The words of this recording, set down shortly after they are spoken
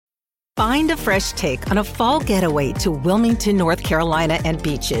Find a fresh take on a fall getaway to Wilmington, North Carolina and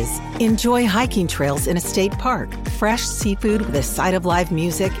beaches. Enjoy hiking trails in a state park, fresh seafood with a side of live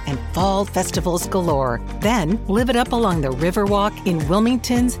music, and fall festivals galore. Then live it up along the Riverwalk in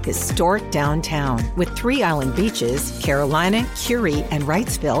Wilmington's historic downtown. With 3 island beaches, Carolina, Curie, and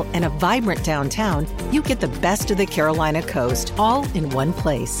Wrightsville, and a vibrant downtown, you get the best of the Carolina coast all in one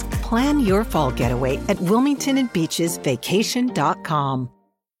place. Plan your fall getaway at WilmingtonandBeachesVacation.com.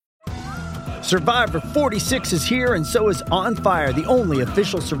 Survivor 46 is here, and so is On Fire, the only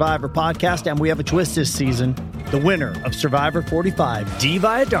official Survivor podcast, and we have a twist this season. The winner of Survivor 45, Dee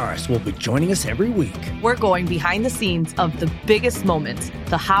Valladares, will be joining us every week. We're going behind the scenes of the biggest moments,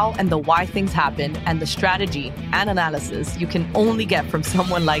 the how and the why things happen, and the strategy and analysis you can only get from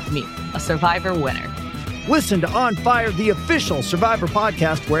someone like me, a Survivor winner. Listen to On Fire, the official Survivor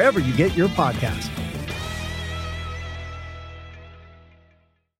podcast, wherever you get your podcast.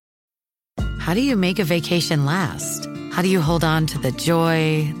 How do you make a vacation last? How do you hold on to the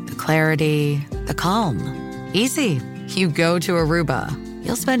joy, the clarity, the calm? Easy. You go to Aruba.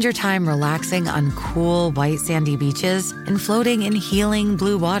 You'll spend your time relaxing on cool, white, sandy beaches and floating in healing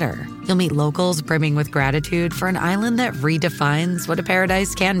blue water. You'll meet locals brimming with gratitude for an island that redefines what a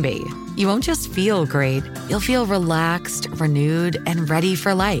paradise can be. You won't just feel great. You'll feel relaxed, renewed, and ready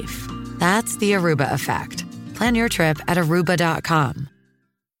for life. That's the Aruba effect. Plan your trip at Aruba.com.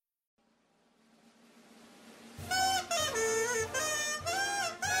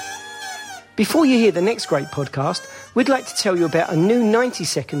 Before you hear the next great podcast, we'd like to tell you about a new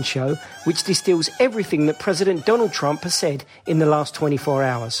 90-second show which distills everything that President Donald Trump has said in the last 24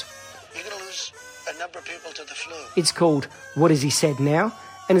 hours. You're going to lose a number of people to the flu. It's called What Has He Said Now?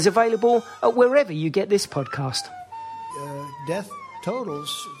 And is available at wherever you get this podcast. Death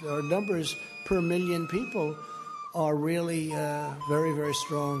totals, or numbers per million people, are really very, very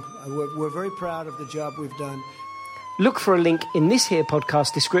strong. We're very proud of the job we've done. Look for a link in this here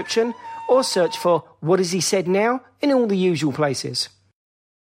podcast description, or search for What Has He Said Now in all the usual places.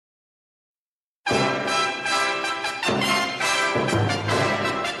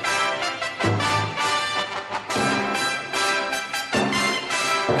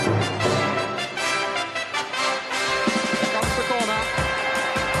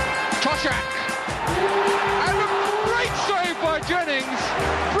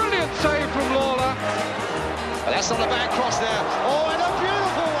 On the back cross there. Oh, and a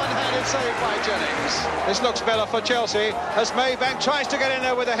beautiful one-handed save by Jennings. This looks better for Chelsea as Maybank tries to get in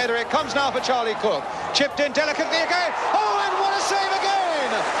there with a header. It comes now for Charlie Cook. Chipped in delicately again. Oh, and what a save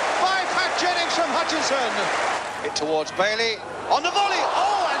again by Pat Jennings from Hutchinson. It towards Bailey on the volley.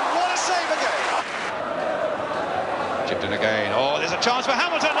 Oh, and what a save again. Chipped in again. Oh, there's a chance for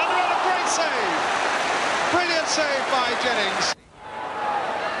Hamilton. Another great save. Brilliant save by Jennings.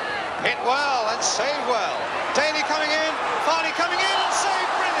 Hit well and saved well. Daly coming in, Farley coming in and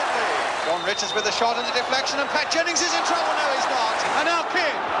saved brilliantly. John Richards with the shot and the deflection, and Pat Jennings is in trouble. No, he's not. And now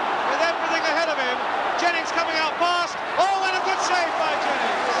Kidd with everything ahead of him. Jennings coming out fast. Oh, and a good save by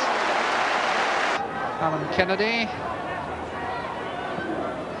Jennings. Alan Kennedy.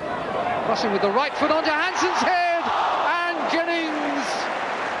 Crossing with the right foot onto Hansen's head. And Jennings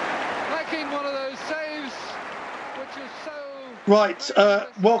making one of those saves, which is so... Right,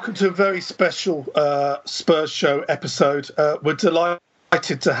 welcome to a very special Spurs Show episode. We're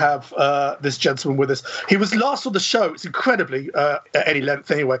delighted to have this gentleman with us. He was last on the show, it's incredibly, at any length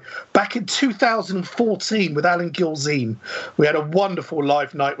anyway, back in 2014 with Alan Gilzean. We had a wonderful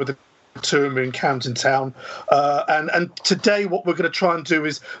live night with the two in Camden Town. And today what we're going to try and do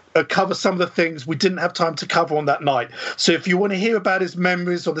is cover some of the things we didn't have time to cover on that night. So if you want to hear about his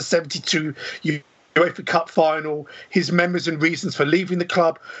memories of the 72 UEFA Cup final, his memories and reasons for leaving the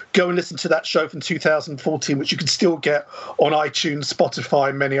club, go and listen to that show from 2014, which you can still get on iTunes, Spotify,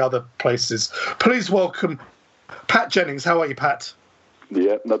 and many other places. Please welcome Pat Jennings. How are you, Pat?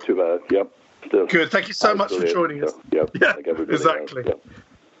 Yeah, not too bad. Yep. Still. Good. Thank you so much for joining us. Yep. Yeah, exactly. Yep.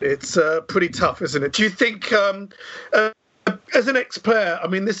 It's pretty tough, isn't it? Do you think, as an ex-player, I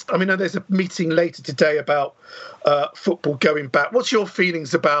mean, there's a meeting later today about football going back. What's your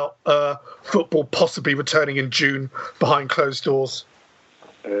feelings about football possibly returning in June behind closed doors?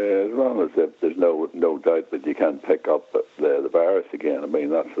 As long as there's no doubt that you can't pick up the virus again. I mean,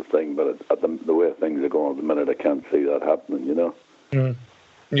 that's the thing. But the way things are going at the minute, I can't see that happening. You know. Mm.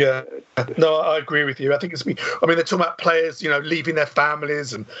 Yeah, no, I agree with you. I think they're talking about players, leaving their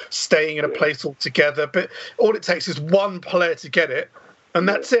families and staying in a place altogether. But all it takes is one player to get it, and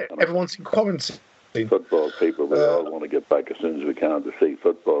that's it. Everyone's in quarantine. Football people, we all want to get back as soon as we can to see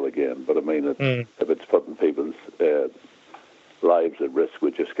football again. But I mean, if it's putting people's lives at risk.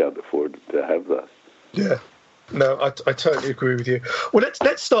 We just can't afford to have that. Yeah. No, I totally agree with you. Well,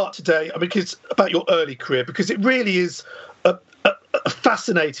 let's start today. I mean, it's about your early career, because it really is a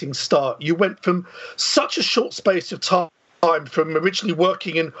fascinating start. You went from such a short space of time, from originally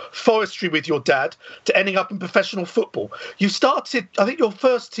working in forestry with your dad to ending up in professional football. You started, I think your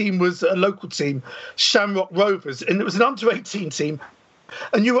first team was a local team, Shamrock Rovers, and it was an under-18 team,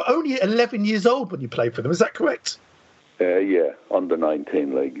 and you were only 11 years old when you played for them. Is that correct? Yeah,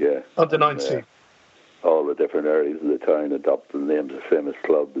 under-19 league, yeah. Under-19. All the different areas of the town adopted the names of famous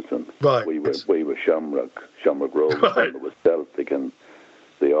clubs, and we were Shamrock Rovers, right. And it was Celtic and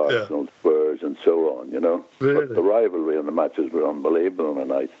the Arsenal, Spurs, and so on, you know. Really? But the rivalry in the matches were unbelievable on a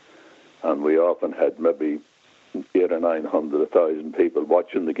night, and we often had maybe 800 or 900, 1,000 people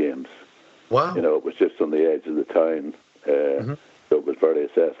watching the games. Wow! You know, it was just on the edge of the town, so it was very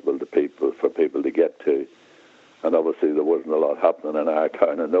accessible to people for people to get to. And obviously there wasn't a lot happening in our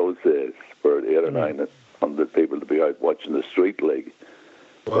town in those days for 800 or 900 people to be out watching the street league.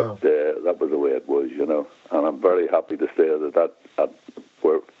 Wow. But that was the way it was, you know. And I'm very happy to say that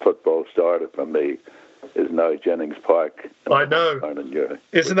where football started for me is now Jennings Park. I know.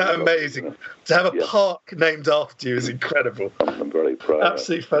 Isn't that amazing? You know? To have a park named after you is incredible. I'm very proud.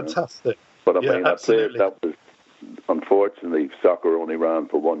 Absolutely fantastic. But I mean, absolutely. That was, unfortunately, soccer only ran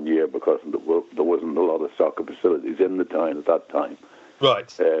for 1 year because there wasn't a lot of soccer facilities in the town at that time.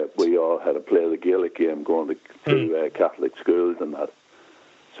 Right. We all had to play the Gaelic game going to Catholic schools and that.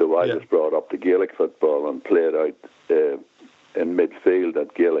 So I was brought up to Gaelic football and played out in midfield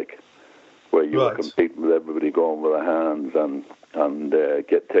at Gaelic, where you were competing with everybody going with their hands and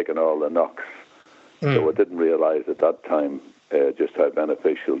taking all the knocks. So I didn't realise at that time just how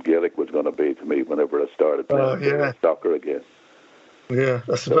beneficial Gaelic was going to be to me whenever I started playing soccer again. Yeah,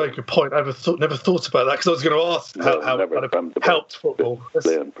 that's a very good point. I never thought about that, because I was going to ask how it helped football.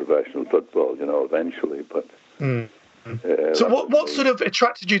 Playing professional football, you know, eventually. But so what sort of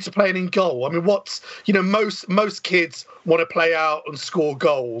attracted you to playing in goal? I mean, most kids want to play out and score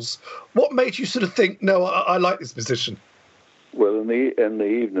goals. What made you sort of think, no, I like this position? Well, in the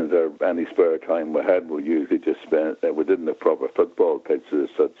evenings or any spare time we had, we usually just spent. We didn't have proper football pitches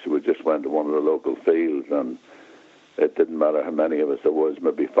as such. We just went to one of the local fields, and it didn't matter how many of us there was,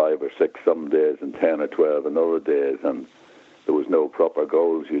 maybe 5 or 6 some days and 10 or 12 in other days, and there was no proper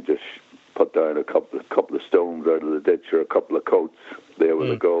goals. You just put down a couple of stones out of the ditch or a couple of coats. There were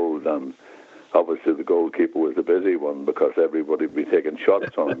the goals, and obviously the goalkeeper was the busy one because everybody would be taking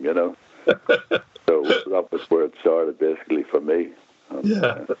shots on him, you know. So that was where it started, basically, for me.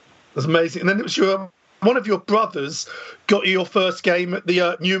 That's amazing. And then it was one of your brothers got you your first game at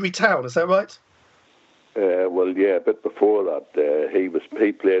the Newry Town. Is that right? Well, yeah, a bit before that. He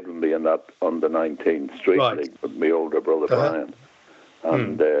played with me in that under-19 street league with my older brother Brian.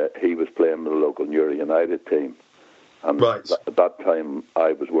 And he was playing with the local Newry United team. And at that time,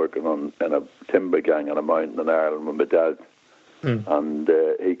 I was working in a timber gang on a mountain in Ireland with my dad. And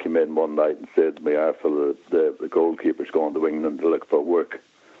he came in one night and said to me, Arthur, the goalkeeper's going to England to look for work.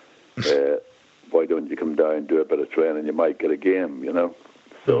 Why don't you come down and do a bit of training? You might get a game, you know.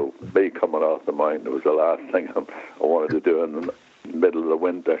 So me coming off the mountain was the last thing I wanted to do in the middle of the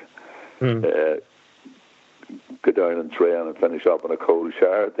winter. Go down and train and finish up in a cold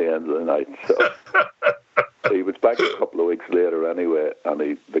shower at the end of the night. So he was back a couple of weeks later anyway, and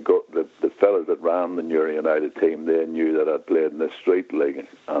the fellas that ran the Newry United team, they knew that I'd played in the street league,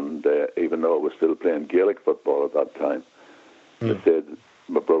 and even though I was still playing Gaelic football at that time,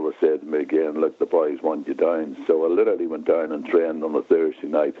 my brother said to me again, look, the boys want you down. So I literally went down and trained on a Thursday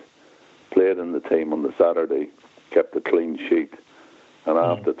night, played in the team on the Saturday, kept a clean sheet, and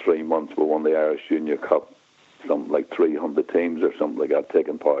after 3 months we won the Irish Junior Cup, something like 300 teams or something like that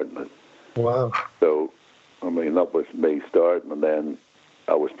taking part in it. Wow. So, I mean, that was me starting, and then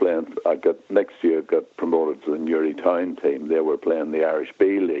I was playing, next year got promoted to the Newry Town team. They were playing the Irish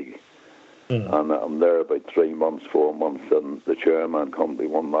B League. And I'm there about 3 months, 4 months, and the chairman come to me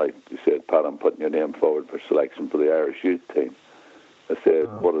one night. He said, Pat, I'm putting your name forward for selection for the Irish youth team. I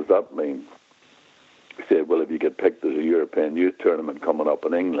said, what does that mean? He said, well, if you get picked, there's a European youth tournament coming up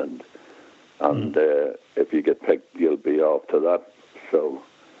in England, and if you get picked, you'll be off to that. So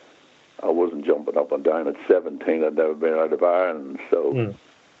I wasn't jumping up and down. At 17, I'd never been out of Ireland. So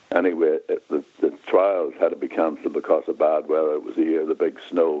anyway, the trials had to be cancelled because of bad weather. It was the year of the big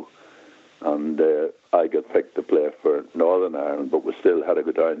snow. And I got picked to play for Northern Ireland, but we still had to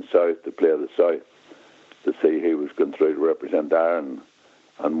go down south to play the south to see who was going through to represent Ireland.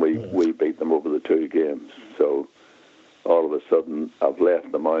 And we beat them over the 2 games. So all of a sudden, I've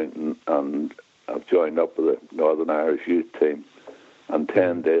left the mountain and I've joined up with the Northern Irish youth team. And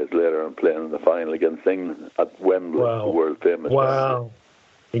 10 days later, I'm playing in the final against England at Wembley, the world famous. Wow.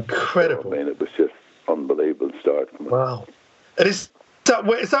 Incredible. So, I mean, it was just unbelievable start for me. Wow. And is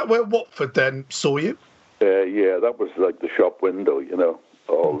that where Watford then saw you? Yeah, that was like the shop window, you know.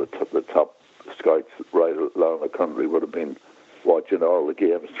 All the top scouts right along the country would have been watching all the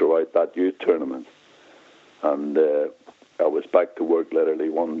games throughout that youth tournament. And I was back to work literally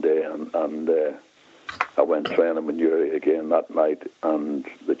one day, and I went training with Yuri again that night, and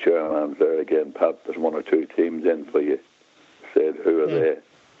the chairman's there again, Pat, there's one or two teams in for you. Said, who are they?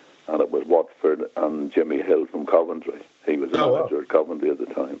 And it was Watford and Jimmy Hill from Coventry. He was the manager at Coventry at the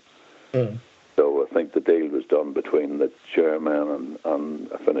time. So I think the deal was done between the chairman and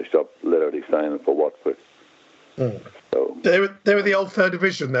I finished up literally signing for Watford. So they were the old third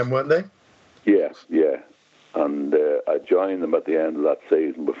division then, weren't they? Yeah. And I joined them at the end of that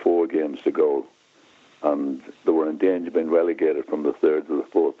season with 4 games to go. And they were in danger of being relegated from the third to the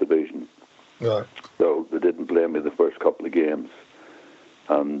fourth division. Right. So they didn't play me the first couple of games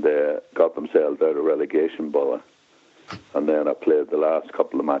and got themselves out of relegation bother. And then I played the last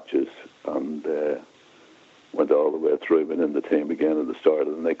couple of matches and went all the way through, went in the team again at the start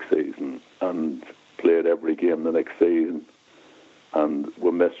of the next season and played every game the next season. And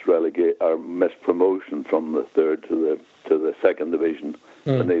we missed promotion from the third to the second division.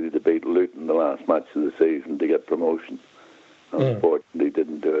 We needed to beat Luton the last match of the season to get promotion. Unfortunately,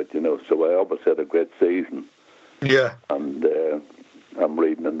 didn't do it, you know. So I always had a great season. Yeah. And I'm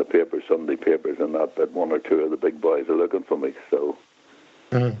reading in the papers, Sunday papers, and that one or two of the big boys are looking for me. So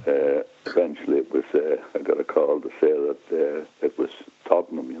eventually, it was I got a call to say that it was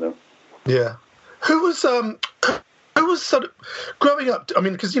Tottenham, you know. Yeah. Who was sort of growing up? I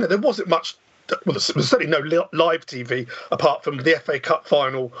mean, because there wasn't much. Well, there was certainly no live TV apart from the FA Cup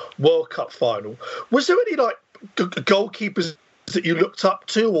final, World Cup final. Was there any goalkeepers that you looked up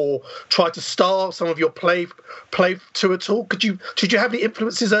to or tried to style some of your play to at all? Did you have any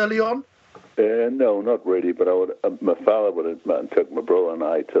influences early on? No, not really. But my father would have took my brother and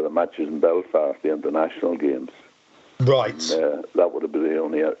I to the matches in Belfast, the international games. Right. And, that would have been the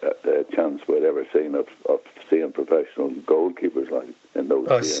only chance we'd ever seen of seeing professional goalkeepers like in those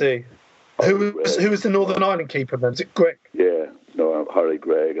games. I see. Who was the Northern Ireland keeper then? Is it Greg? Yeah, no, Harry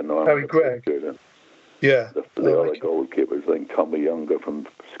Gregg and Harry Gregg. Yeah. The other goalkeepers, like Tommy Younger from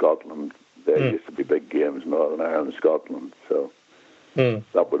Scotland. There used to be big games, Northern Ireland, Scotland. So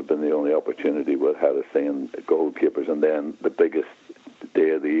that would have been the only opportunity we'd had of seeing goalkeepers. And then the biggest day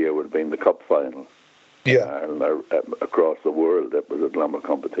of the year would have been the cup final. Yeah. Across the world, it was a glamour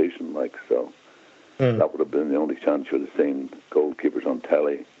competition, so. That would have been the only chance you would have seen goalkeepers on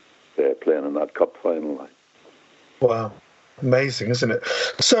telly playing in that cup final. Wow. Amazing, isn't it?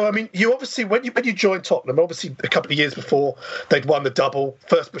 So, I mean, you obviously, when you joined Tottenham, obviously a couple of years before, they'd won the double,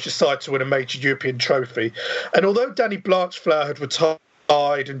 first British side to win a major European trophy. And although Danny Blanchflower had retired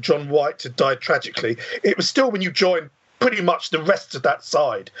and John White had died tragically, it was still when you joined pretty much the rest of that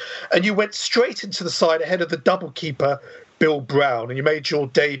side. And you went straight into the side ahead of the double keeper, Bill Brown, and you made your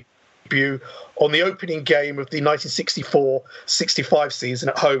debut on the opening game of the 1964-65 season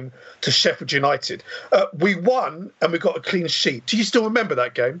at home to Sheffield United. We won and we got a clean sheet. Do you still remember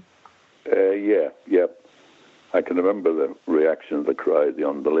that game? Yeah. I can remember the reaction of the crowd, the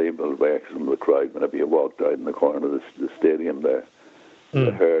unbelievable reaction of the crowd whenever you walked out in the corner of the stadium there.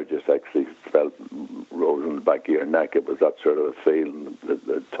 The hair just actually rose in the back of your neck. It was that sort of a feeling,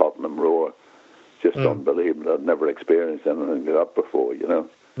 the Tottenham roar. Just unbelievable. I'd never experienced anything like that before, you know.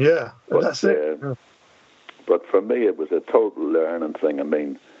 Yeah, that's it. But for me, it was a total learning thing. I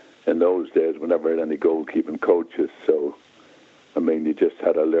mean, in those days, we never had any goalkeeping coaches. So, I mean, you just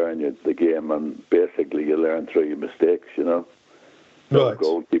had to learn the game, and basically you learn through your mistakes, you know. Right. No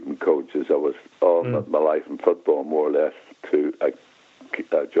goalkeeping coaches. I was all my life in football, more or less, I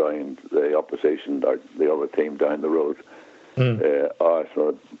joined the opposition, or the other team down the road.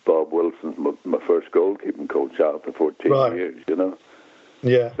 Arsenal, Bob Wilson's my first goalkeeping coach after 14 years, you know.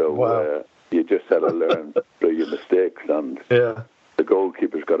 Yeah. So you just had to learn through your mistakes, and the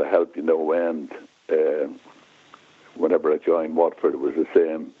goalkeeper's got to help you know. And whenever I joined Watford, it was the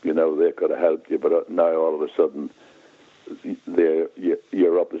same. You know, they've got to help you, but now all of a sudden,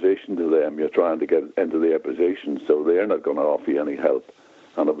 your opposition to them, you're trying to get into their position, so they're not going to offer you any help.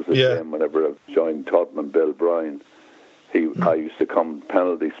 And it was the same whenever I joined Tottenham. Bill Bryan, I used to come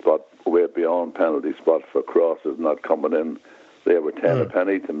penalty spot, way beyond penalty spot for crosses not coming in. They were 10 a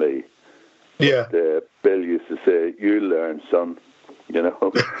penny to me. Yeah. But, Bill used to say, "You learn, son," you know.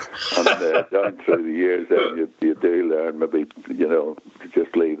 And down through the years, you do learn, maybe, you know, to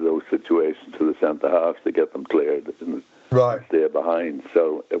just leave those situations to the centre halves to get them cleared. Right. Stay behind.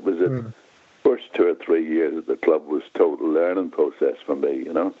 So it was a first 2 or 3 years at the club was total learning process for me,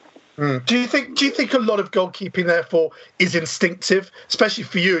 you know. Do you think a lot of goalkeeping therefore is instinctive, especially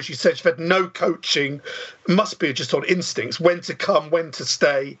for you, as you said, you've had no coaching, must be just on instincts, when to come, when to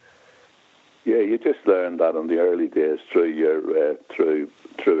stay? Yeah, you just learn that in the early days through your through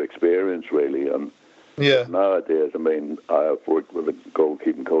experience, really. And nowadays, I mean, I've worked with the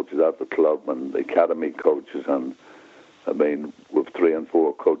goalkeeping coaches at the club and the academy coaches, and I mean, with 3 and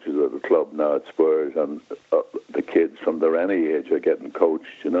 4 coaches at the club now at Spurs, and the kids from their any age are getting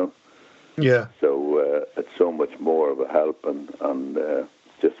coached, you know. Yeah. So it's so much more of a help, and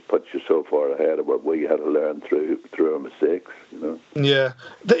just puts you so far ahead of what we had to learn through our mistakes, you know. Yeah.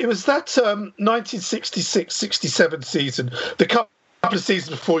 It was that 1966-67 season, the couple of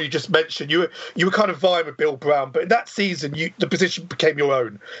seasons before you just mentioned, you were kind of vying with Bill Brown, but in that season, the position became your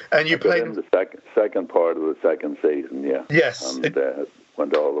own, and you played in the second part of the second season, yeah. Yes. And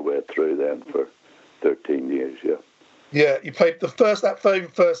went all the way through then for 13 years, yeah. Yeah, you played that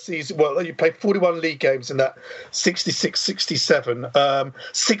first season. Well, you played 41 league games in that 66-67,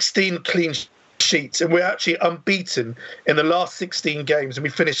 16 clean sheets, and we're actually unbeaten in the last 16 games, and we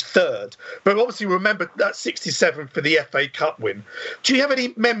finished third. But obviously, remember that 67 for the FA Cup win. Do you have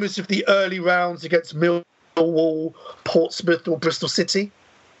any memories of the early rounds against Millwall, Portsmouth, or Bristol City?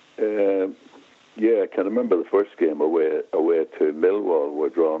 Yeah, I can remember the first game away to Millwall. We're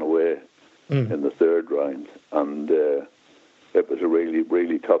drawn away in the third round, and it was a really,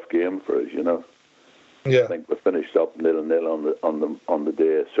 really tough game for us, you know. Yeah. I think we finished up 0-0 on the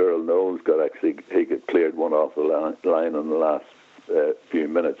day. Cyril Knowles got cleared one off the line in the last few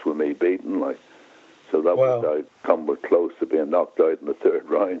minutes with me beaten, like. So that was we're close to being knocked out in the third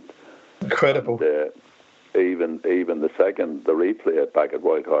round. Incredible. And, even the replay back at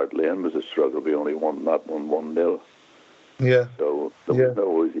White Hart Lane was a struggle. We only won that one 1-0. Yeah. So there was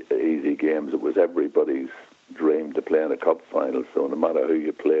no easy games. It was everybody's dream to play in a cup final. So no matter who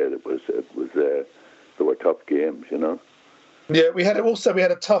you played, there were tough games, you know. Yeah, we had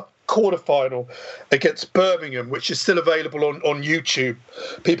a tough quarter-final against Birmingham, which is still available on YouTube.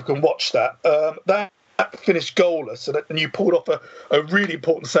 People can watch that. That finished goalless, and you pulled off a really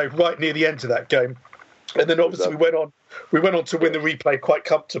important save right near the end of that game. And then obviously we went on to win the replay quite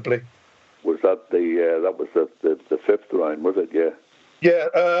comfortably. Was that the fifth round? Was it? Yeah. Yeah,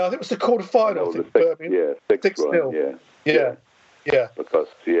 I think it was the quarter-final. Yeah, 6-0. Yeah. Because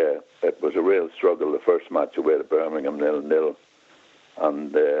it was a real struggle. The first match away to Birmingham 0-0,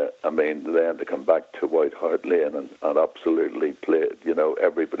 and I mean they had to come back to White Hart Lane and absolutely play. You know,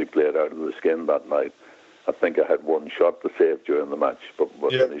 everybody played out of the skin that night. I think I had one shot to save during the match, but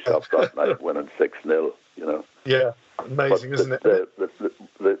we finished up that night winning 6-0. You know. Yeah, amazing, isn't it?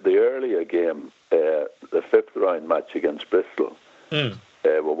 The earlier game, the fifth round match against Bristol, we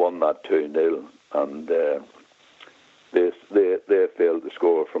won that 2-0, and they failed to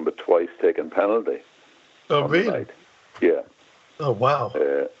score from a twice taken penalty. Oh, really? Yeah. Oh, wow.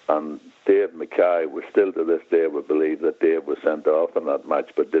 And Dave Mackay, we still to this day we believe that Dave was sent off in that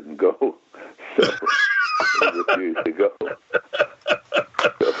match but didn't go. So he refused to go.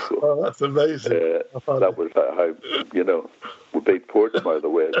 Oh, that's amazing. That was how, you know, we beat Portsmouth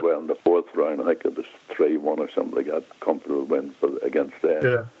away as well in the fourth round. I think it was 3-1 or something like that. Comfortable win against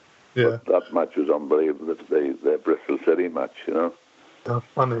them. Yeah. But that match was unbelievable. The Bristol City match, you know. Oh,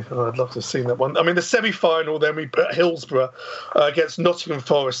 funny. Oh, I'd love to have seen that one. I mean, the semi-final then we put Hillsborough against Nottingham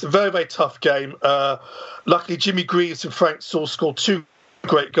Forest. A very, very tough game. Luckily, Jimmy Greaves and Frank Saul scored 2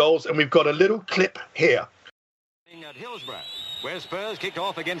 great goals, and we've got a little clip here. At Hillsborough, where Spurs kicked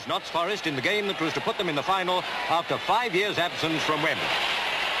off against Notts Forest in the game that was to put them in the final after 5 years' absence from Wembley.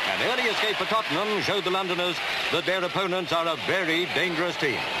 An early escape for Tottenham showed the Londoners that their opponents are a very dangerous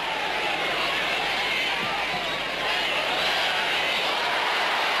team.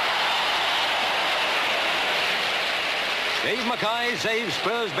 Dave Mackay saves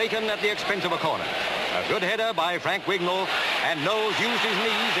Spurs bacon at the expense of a corner. A good header by Frank Wignall, and Knowles used his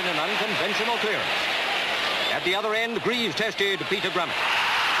knees in an unconventional clearance. At the other end, Greaves tested Peter Grummett.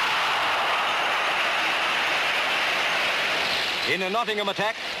 In a Nottingham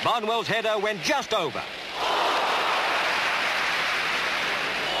attack, Barnwell's header went just over.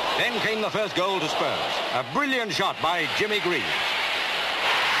 Then came the first goal to Spurs. A brilliant shot by Jimmy Greaves.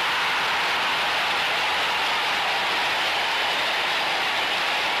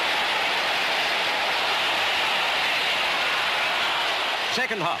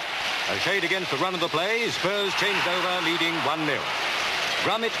 Second half. A shade against the run of the play, Spurs changed over, leading 1-0.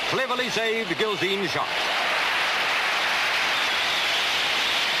 Grummett cleverly saved Gilzean's shot.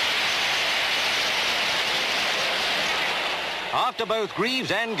 After both Greaves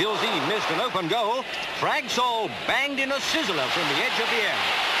and Gilzean missed an open goal, Fragsall banged in a sizzler from the edge of the area.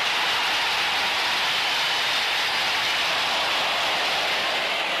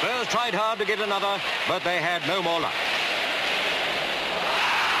 Spurs tried hard to get another, but they had no more luck.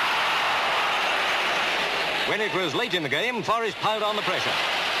 When it was late in the game, Forest piled on the pressure.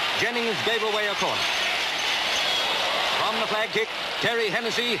 Jennings gave away a corner. From the flag kick, Terry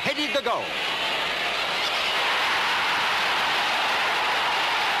Hennessy headed the goal.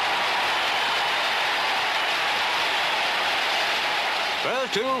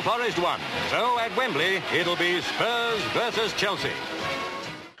 Spurs 2, Forest 1. So at Wembley, it'll be Spurs versus Chelsea.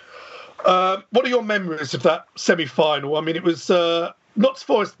 What are your memories of that semi-final? I mean, it was Notts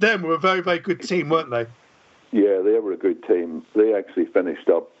Forest then were a very, very good team, weren't they? Yeah, they were a good team. They actually finished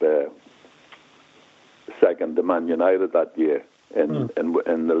up second to Man United that year in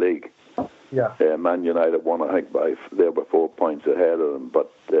the league. Yeah. Man United won, I think, they were 4 points ahead of them,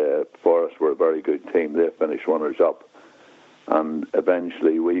 but Forest were a very good team. They finished runners-up. And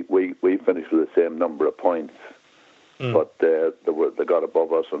eventually we finished with the same number of points, but they got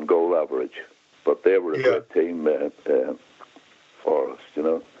above us on goal average. But they were a great team, Forest, you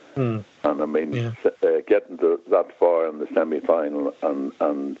know. And I mean, getting to that far in the semi-final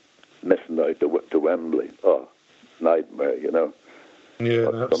and missing out to Wembley, nightmare, you know.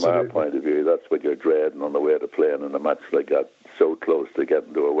 Yeah, but from our point of view, that's what you're dreading on the way to playing in a match like that, so close to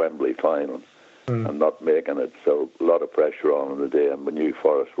getting to a Wembley final and not making it. So a lot of pressure on the day, and we knew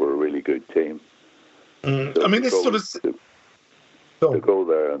Forest were a really good team. So I mean, this sort of... To go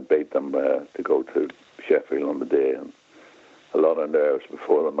there and beat them, to go to Sheffield on the day, and a lot of nerves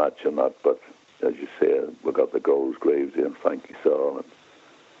before the match and that, but as you say, we got the goals, Graves and Frankie Saul,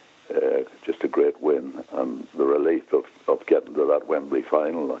 and just a great win, and the relief of getting to that Wembley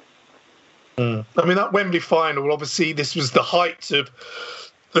final. I mean, that Wembley final, obviously, this was the height of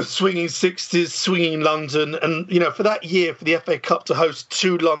the swinging 60s, swinging London, and, you know, for that year, for the FA Cup to host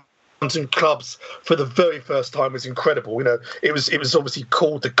two London clubs for the very first time was incredible. You know, it was obviously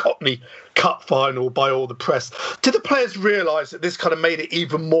called the Cockney Cup final by all the press. Did the players realise that this kind of made it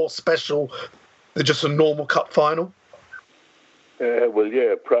even more special than just a normal cup final? Well,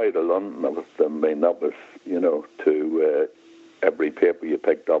 yeah, Pride of London. That was, you know, to every paper you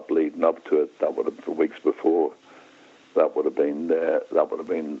picked up leading up to it. That would have been weeks before. That would have been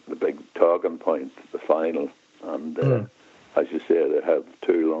the big talking point, the final, and. As you say, they have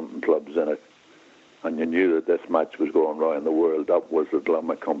two London clubs in it, and you knew that this match was going around the world. That was the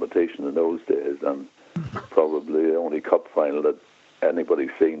glamour competition in those days, and probably the only cup final that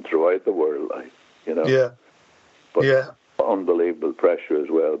anybody's seen throughout the world, you know. Yeah. But unbelievable pressure as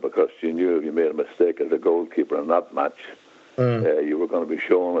well, because you knew if you made a mistake as a goalkeeper in that match, you were going to be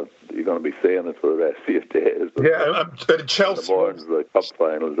showing it. You're going to be saying it for the rest of your days. But and Chelsea. In the mornings of the cup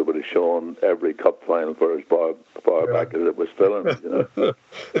finals, they would have shown every cup final for as far back as it was filling. You know.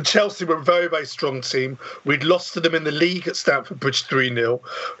 And Chelsea were a very, very strong team. We'd lost to them in the league at Stamford Bridge 3-0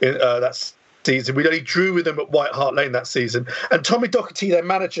 in that season. We only drew with them at White Hart Lane that season. And Tommy Docherty, their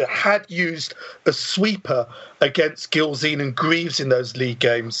manager, had used a sweeper against Gilzean and Greaves in those league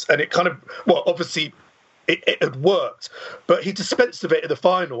games, and it kind of, well, obviously. It had worked, but he dispensed of it in the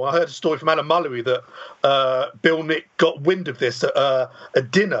final. I heard a story from Alan Mullery that Bill Nick got wind of this at a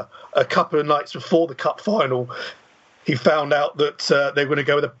dinner a couple of nights before the cup final. He found out that they were going to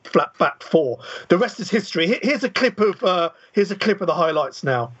go with a flat back four. The rest is history. Here's a clip of the highlights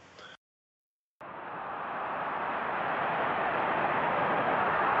now.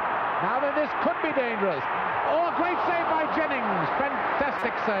 Now then, this could be dangerous. Oh, a great save by Jennings.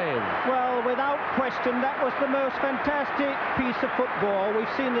 Fantastic save. Well, without question, that was the most fantastic piece of football we've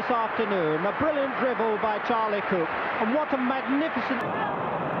seen this afternoon. A brilliant dribble by Charlie Cook. And what a magnificent...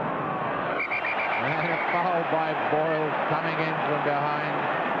 And a foul by Boyle coming in from behind.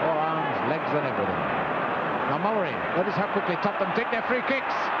 All arms, legs and everything. Now Mullery, notice how quickly Tottenham take their free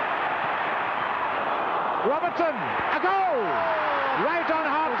kicks. Robertson, a goal! Right on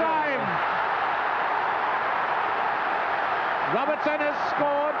half-time. Robertson has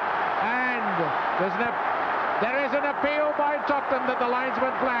scored, and there is an appeal by Tottenham that the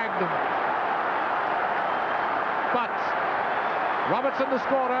linesman flagged. But Robertson, the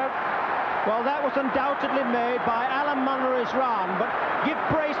scorer. Well, that was undoubtedly made by Alan Munro's run, but give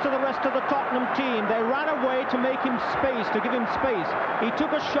praise to the rest of the Tottenham team. They ran away to make him space, to give him space. He took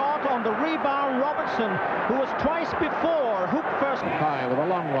a shot on the rebound. Robertson, who was twice before, hooked first. High with a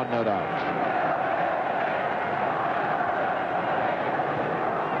long one, no doubt.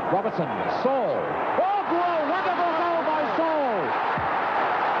 Robertson, Saul. Oh, goal! Wonderful goal by Saul!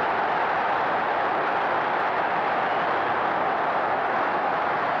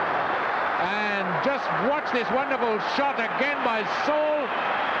 just watch this wonderful shot again by Saul.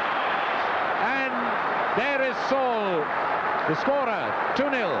 And there is Saul, the scorer,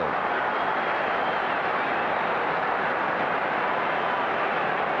 2-0.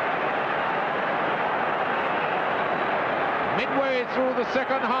 Midway through the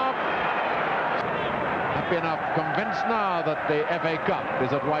second half. Happy enough, convinced now that the FA Cup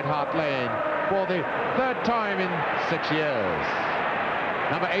is at White Hart Lane for the third time in 6 years.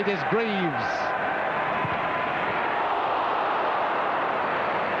 Number 8 is Greaves.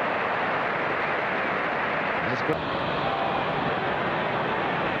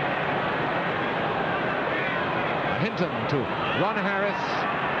 Hinton to Ron Harris.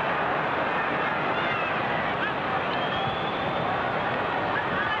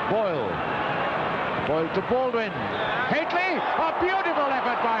 Boyle to Baldwin. Haitley, a beautiful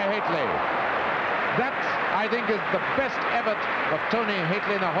effort by Haitley. That, I think, is the best effort of Tony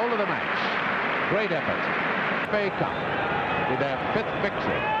Haitley in the whole of the match. Great effort. FA Cup with their 5th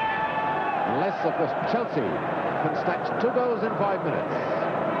victory. Unless, of course, Chelsea can snatch 2 goals in 5 minutes.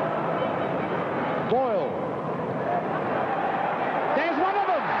 Boyle. There's one of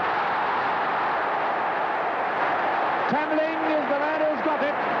them. Tamling is the man who's got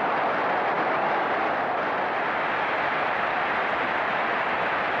it.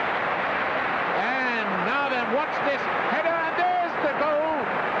 Watch this header, and there's the goal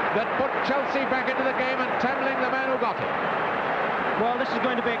that put Chelsea back into the game, and Tamling, the man who got it. Well, this is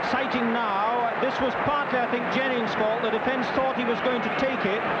going to be exciting now. This was partly, I think, Jennings' fault. The defence thought he was going to take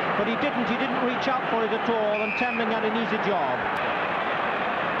it, but he didn't. He didn't reach out for it at all, and Tamling had an easy job.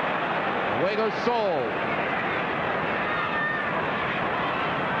 Away goes Saul.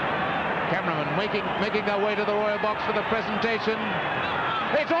 Cameramen making their way to the royal box for the presentation.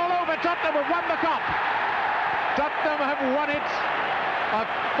 It's all over. Tottenham have won the cup. Tottenham have won it. A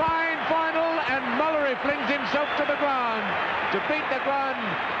fine final, and Mullery flings himself to the ground to beat the ground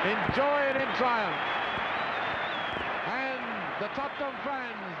in joy and in triumph. And the Tottenham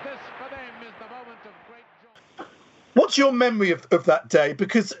fans, this for them is the moment of great joy. What's your memory of that day?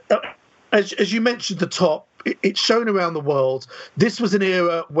 Because as you mentioned at the top, it's shown around the world. This was an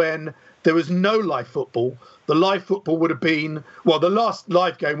era when there was no live football. The live football would have been, well, the last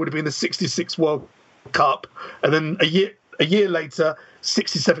live game would have been the 66 World Cup, and then a year later,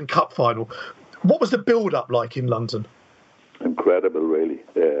 67 Cup final. What was the build-up like in London? Incredible, really.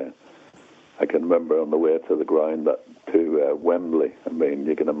 I can remember on the way to the ground to Wembley. I mean,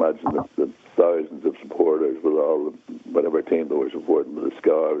 you can imagine the thousands of supporters with all whatever team they were supporting, with the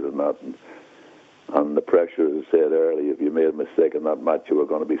scarves and that, and the pressure, as I said earlier, if you made a mistake in that match, you were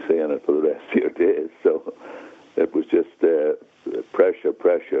going to be seeing it for the rest of your days. So it was just pressure,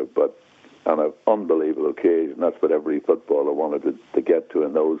 but on an unbelievable occasion. That's what every footballer wanted to get to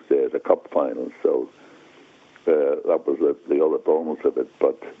in those days, a cup final. So that was the other bonus of it.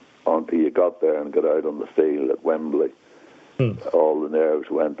 But until you got there and got out on the field at Wembley, all the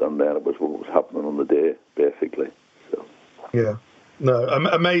nerves went, and then it was what was happening on the day, basically. So yeah. No,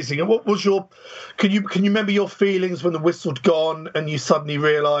 amazing. And what was your? Can you remember your feelings when the whistled gone and you suddenly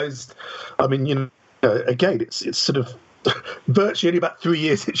realised? I mean, again, it's sort of virtually only about 3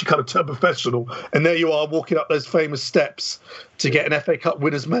 years since you kind of turned professional, and there you are walking up those famous steps to get an FA Cup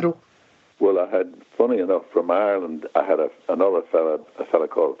winners' medal. Well, I had, funny enough, from Ireland, I had another fella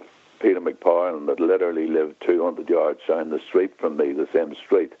called Peter McParland that literally lived 200 yards down the street from me, the same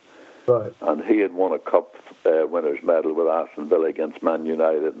street. Right. And he had won a cup winners' medal with Aston Villa against Man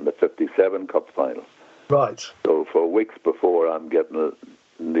United in the 57 Cup final. Right. So for weeks before, I'm getting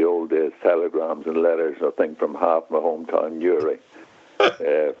in the old days telegrams and letters, I think, from half my hometown, Newry,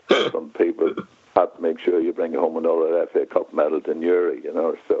 from people, had to make sure you bring home another FA Cup medal to Newry,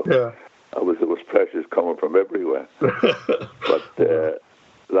 So yeah. It was pressures coming from everywhere. But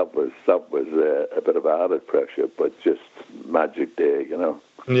that was a bit of added pressure, but just magic day,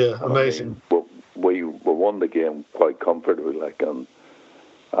 Yeah, amazing. I mean, we won the game quite comfortably, and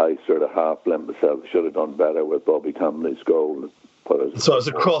I sort of half blamed myself. Should have done better with Bobby Tamley's goal. So it was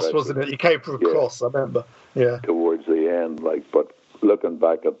a cross, wasn't it? You came for a cross, I remember. Yeah. Towards the end, but looking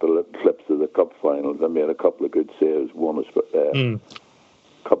back at the clips of the cup finals, I made a couple of good saves.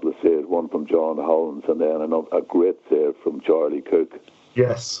 Couple of saves, one from John Hollins, and then a great save from Charlie Cook.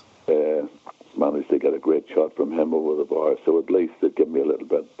 Yes. Managed to get a great shot from him over the bar, so at least it gave me a little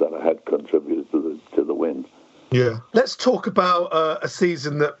bit that I had contributed to the win. Yeah. Let's talk about a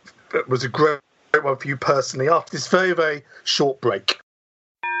season that was a great one for you personally after this very, very short break.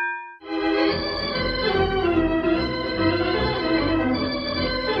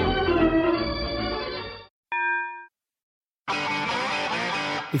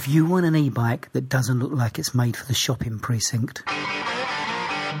 If you want an e-bike that doesn't look like it's made for the shopping precinct,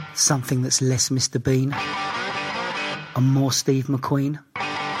 something that's less Mr. Bean and more Steve McQueen,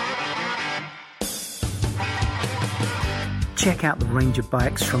 check out the range of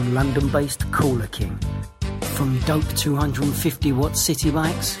bikes from London-based Cooler King. From dope 250-watt city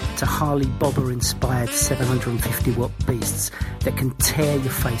bikes to Harley Bobber-inspired 750-watt beasts that can tear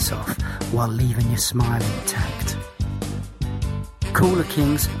your face off while leaving your smile intact. Cooler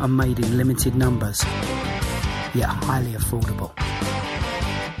Kings are made in limited numbers, yet highly affordable.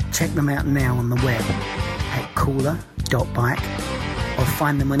 Check them out now on the web at cooler.bike or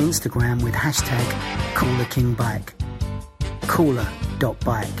find them on Instagram with hashtag CoolerKingBike.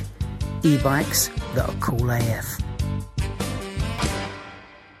 Cooler.bike. E-bikes that are cool AF.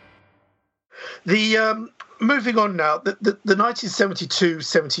 Moving on now, the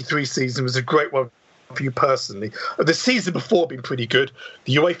 1972-73 season was a great one for you personally. The season before had been pretty good.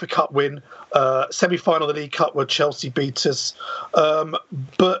 The UEFA Cup win, semi-final of the League Cup where Chelsea beat us.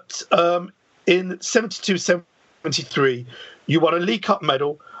 But in 72-73, you won a League Cup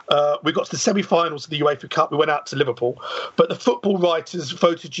medal. We got to the semi-finals of the UEFA Cup. We went out to Liverpool, but the football writers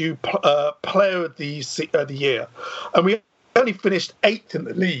voted you player of the year, and we only finished 8th in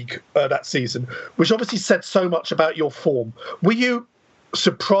the league that season, which obviously said so much about your form. Were you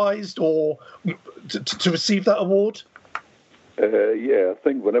surprised or to receive that award? Yeah, I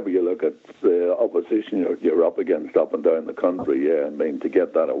think whenever you look at the opposition you're up against up and down the country, yeah, I mean, to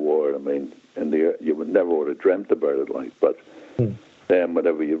get that award, I mean, you would never have dreamt about it, like, but. Then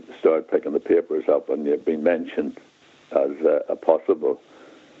whenever you start picking the papers up and you've been mentioned as a possible,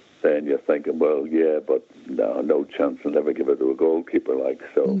 then you're thinking, well, yeah, but no chance, I'll never give it to a goalkeeper, like,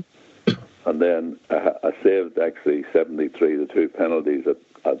 so. And then I saved, actually, 73, the 2 penalties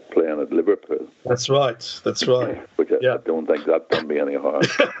at playing at Liverpool. That's right. Which I don't think that done me any harm.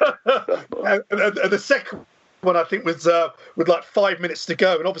 and the second one, I think, was with like 5 minutes to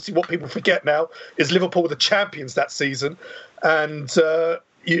go. And obviously what people forget now is Liverpool were the champions that season. And,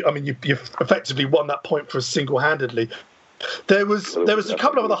 you effectively won that point for us single-handedly. There was a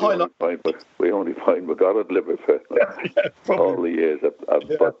couple of other highlights. We only find we got at Liverpool all the years.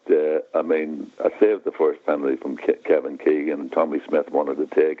 But, I mean, I saved the first penalty from Kevin Keegan, and Tommy Smith wanted to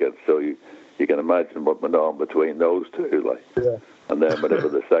take it. So you can imagine what went on between those two. Like. Yeah. And then whenever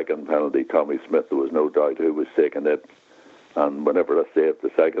the second penalty, Tommy Smith, there was no doubt who was taking it. And whenever I saved the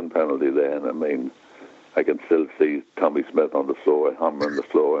second penalty then, I mean, I can still see Tommy Smith on the floor, hammering the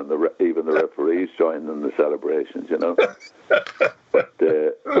floor, and even the referees joining in the celebrations, you know. But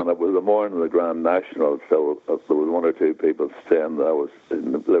and it was the morning of the Grand National, so there was 1 or 2 people saying that I was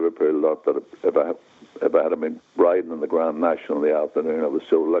in Liverpool a lot, that if I had been riding in the Grand National in the afternoon, I was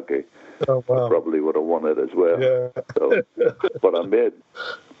so lucky. Oh, wow. I probably would have won it as well. Yeah. So, but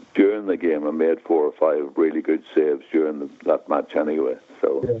during the game, I made 4 or 5 really good saves during that match anyway.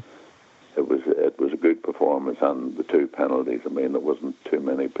 So. Yeah. It was a good performance, and the 2 penalties. I mean, there wasn't too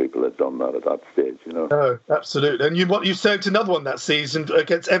many people had done that at that stage, you know. No, absolutely. And you saved another one that season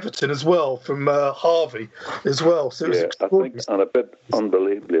against Everton as well, from Harvey as well. So it was I think, and a bit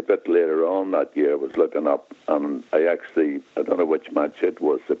later on that year, I was looking up, and I don't know which match it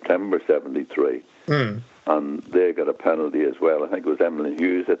was, September 73, and they got a penalty as well. I think it was Emlyn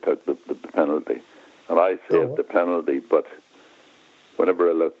Hughes that took the penalty, and I saved the penalty, but. Whenever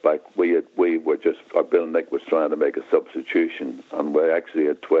I look back, we were just, Bill Nick was trying to make a substitution, and we actually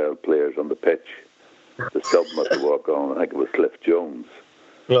had 12 players on the pitch. The sub must have walked on, I think it was Cliff Jones.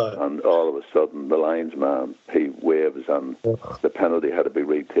 Right. And all of a sudden, the linesman, he waves, and the penalty had to be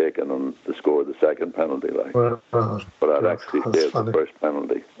retaken and to score the second penalty. Like. But I'd actually saved the first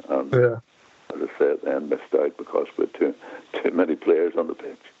penalty. And as I said, then missed out because we had too many players on the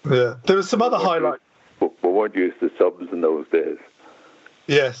pitch. Yeah. There was some other highlights. We weren't used to subs in those days.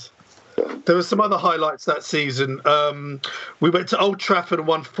 Yes. There were some other highlights that season. We went to Old Trafford and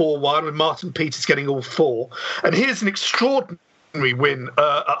won 4-1 with Martin Peters getting all 4. And here's an extraordinary win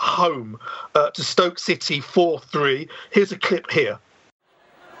at home to Stoke City, 4-3. Here's a clip here.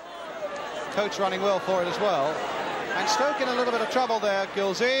 Coach running well for it as well. And Stoke in a little bit of trouble there.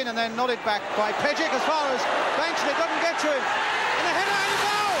 Gilzine, and then nodded back by Pejic as far as Banksley couldn't get to him. And the header and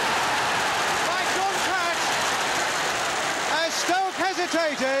goal by John Pratt. As Stoke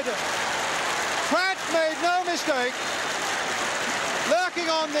hesitated, Pratt made no mistake.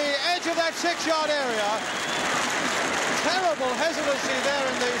 Lurking on the edge of that 6-yard area. Terrible hesitancy there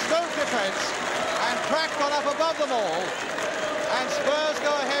in the Stoke defence. And Pratt got up above them all. And Spurs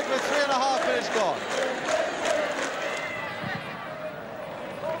go ahead with 3.5 minutes gone.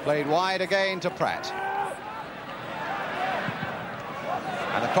 Played wide again to Pratt.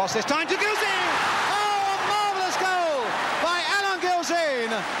 And the Cross this time to Gilzean. Oh, a marvellous goal by Alan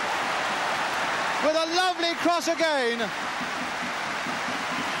Gilzean. With a lovely cross again.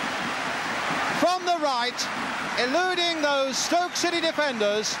 From the right, eluding those Stoke City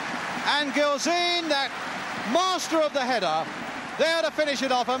defenders. And Gilzean, that master of the header, there to finish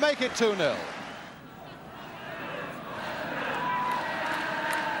it off and make it 2-0.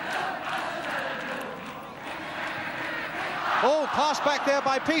 Oh, pass back there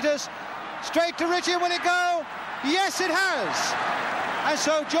by Peters. Straight to Ritchie. Will it go? Yes, it has. And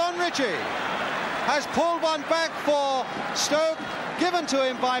so John Ritchie has pulled one back for Stoke, given to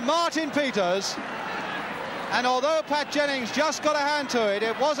him by Martin Peters. And although Pat Jennings just got a hand to it,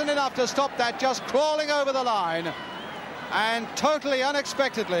 it wasn't enough to stop that just crawling over the line. And totally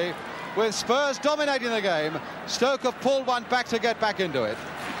unexpectedly, with Spurs dominating the game, Stoke have pulled one back to get back into it.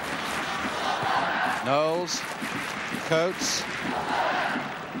 Knowles. Coates.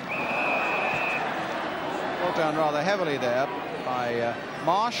 Brought down rather heavily there by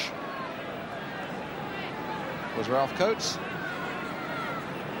Marsh. Was Ralph Coates.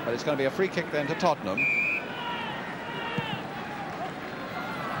 But it's going to be a free kick then to Tottenham.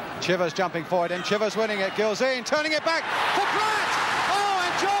 Chivers jumping forward and Chivers winning it. Gilzean turning it back for Pratt. Oh,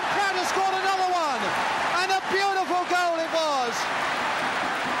 and John Pratt has scored another one. And a beautiful goal it was.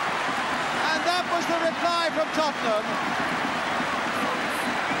 And that was the reply from Tottenham.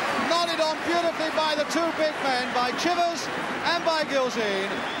 Nodded on beautifully by the two big men, by Chivers and by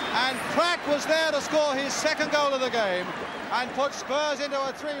Gilzean. And Pratt was there to score his second goal of the game and put Spurs into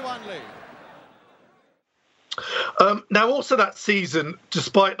a 3-1 lead. Now, also that season,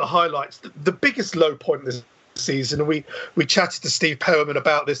 despite the highlights, the biggest low point of this season, and we chatted to Steve Perriman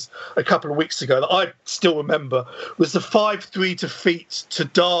about this a couple of weeks ago, that I still remember, was the 5-3 defeat to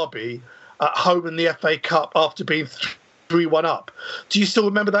Derby at home in the FA Cup after being 3-1 up. Do you still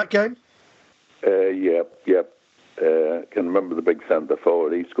remember that game? Yep. Can remember the big centre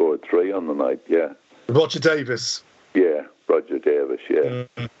forward. He scored 3 on the night, yeah. Roger Davis. Yeah, Roger Davis, yeah.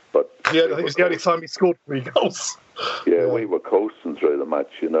 But yeah, I think it was the only time he scored 3 goals. Yeah, we were coasting through the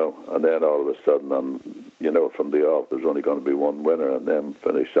match, and then all of a sudden, from the off, there's only going to be one winner, and then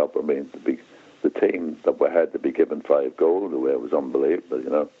finish up. I mean, the team that we had to be given 5 goals away was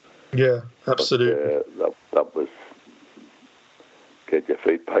unbelievable, Yeah, absolutely. But, that was get your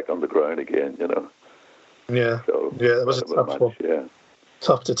feet back on the ground again, Yeah, so, that was a tough match, one. Yeah,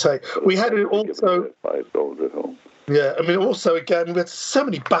 tough to take. We had it also 5 goals at home. Yeah, I mean, also again, we had so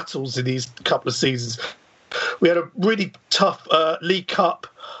many battles in these couple of seasons. We had a really tough League Cup,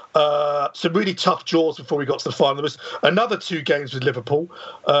 some really tough draws before we got to the final. There was another 2 games with Liverpool.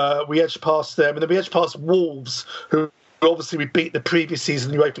 We edged past them, and then we edged past Wolves, who obviously we beat the previous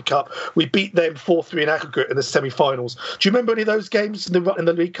season in the UEFA Cup. We beat them 4-3 in aggregate in the semi-finals. Do you remember any of those games in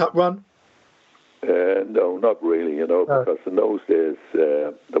the League Cup run? No, not really. Because in those days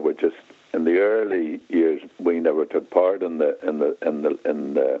they were just. In the early years, we never took part in the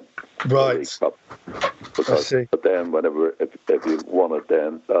right. League Cup. But then, if you won it,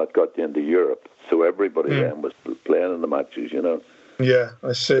 then that got you into Europe. So everybody then was playing in the matches, Yeah,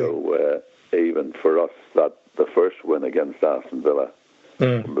 I see. So even for us, that the first win against Aston Villa,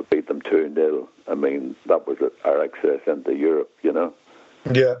 we beat them 2-0. I mean, that was our access into Europe,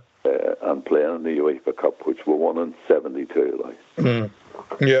 Yeah. And playing in the UEFA Cup, which we won in 72,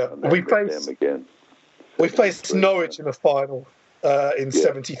 Yeah, we faced Norwich in the final in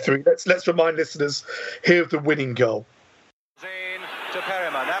 73. Let's remind listeners here of the winning goal. To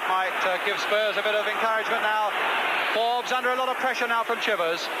Perriman. That might give Spurs a bit of encouragement now. Forbes under a lot of pressure now from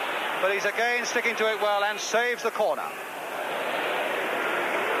Chivers, but he's again sticking to it well and saves the corner.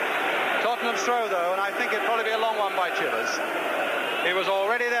 Tottenham's throw though, and I think it'd probably be a long one by Chivers. He was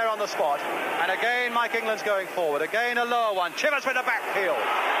already there on the spot. And again, Mike England's going forward. Again, a lower one. Chivers with the back heel.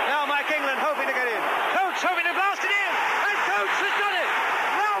 Now Mike England hoping to get in. Coates hoping to blast it in. And Coates has done it.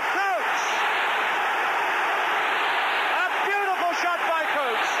 Ralph Coates. A beautiful shot by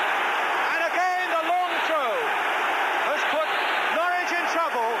Coates. And again, the long throw has put Norwich in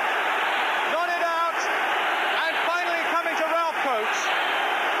trouble. Nodded out. And finally coming to Ralph Coates.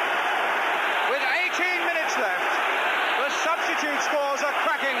 With 18 minutes left. Substitute scores a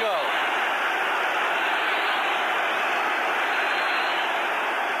cracking goal.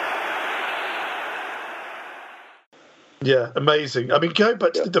 Yeah, amazing. I mean, going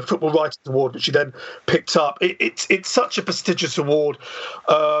back to the Football Writers Award, which you then picked up, it's such a prestigious award.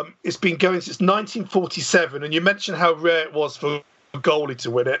 It's been going since 1947, and you mentioned how rare it was for a goalie to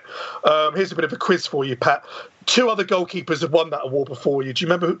win it. Here's a bit of a quiz for you, Pat. 2 other goalkeepers have won that award before you. Do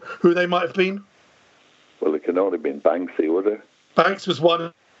you remember who they might have been? Well, it can only have been Banksy, would it? Banks was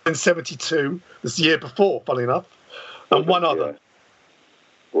one in 72. This year before, funny enough, and one other. Yeah.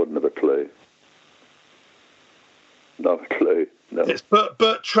 Wouldn't have a clue. Not a clue. No. It's Bert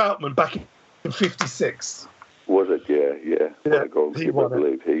Troutman back in 56. Was it? Yeah. What a goalkeeper, I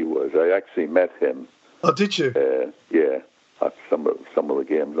believe he was. I actually met him. Oh, did you? Yeah. At some of the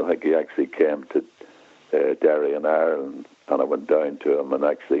games, I think he actually came to Derry in Ireland, and I went down to him and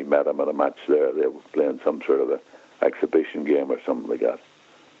actually met him at a match there. They were playing some sort of an exhibition game or something like that.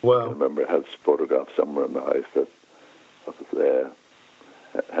 Wow. I remember I had his photograph somewhere in the house that was there.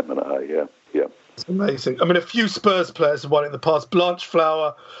 Him and I, yeah. It's amazing. I mean, a few Spurs players have won it in the past. Blanche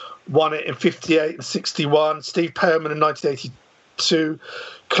Flower won it in 58 and 61. Steve Perriman in 1982.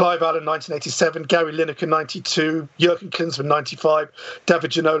 Clive Allen 1987. Gary Lineker 92. Jurgen Klinsmann 95.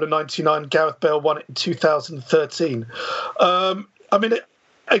 David Ginola 99. Gareth Bale won it in 2013. I mean,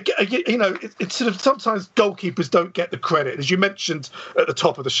 it's sort of sometimes goalkeepers don't get the credit. As you mentioned at the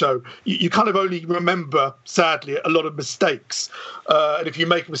top of the show, you kind of only remember, sadly, a lot of mistakes. And if you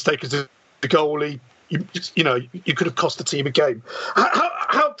make a mistake as a goalie, you could have cost the team a game.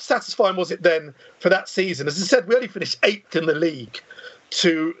 How satisfying was it then for that season? As I said, we only finished 8th in the league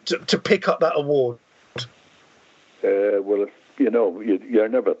to pick up that award. Well, you're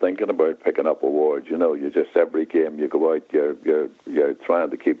never thinking about picking up awards. You just every game you go out, you're trying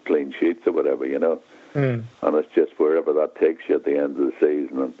to keep clean sheets or whatever. And it's just wherever that takes you at the end of the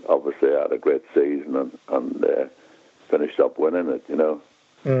season. And obviously, I had a great season and finished up winning it.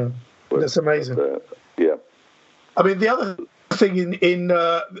 That's amazing. Yeah. I mean, the other thing in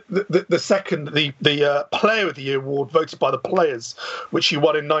the second, the Player of the Year award voted by the players, which he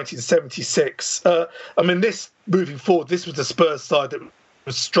won in 1976. I mean, moving forward, this was the Spurs side that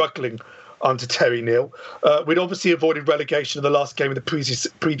was struggling under Terry Neal. We'd obviously avoided relegation in the last game of the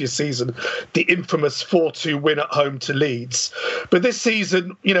previous season, the infamous 4-2 win at home to Leeds. But this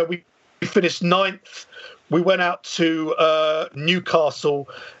season, we finished 9th. We went out to Newcastle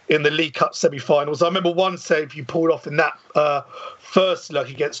in the League Cup semi-finals. I remember one save you pulled off in that first leg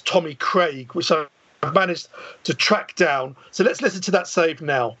against Tommy Craig, which I've managed to track down. So let's listen to that save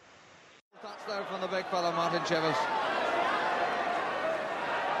now. Touchdown from the big fella, Martin Chivers.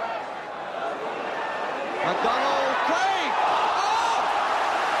 McDonald, Craig! Oh!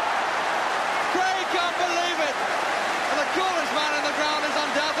 Craig can't believe it! And the coolest man in the ground is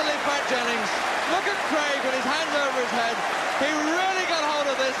undoubtedly Pat Jennings. Look at Craig with his hands over his head. He really got hold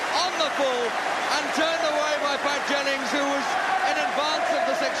of this on the full and turned away by Pat Jennings, who was in advance of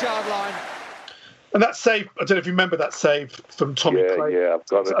the 6-yard line. And that save, I don't know if you remember that save from Tommy Craig. Yeah, I've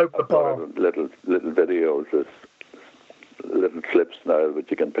got it. Little videos, little clips now which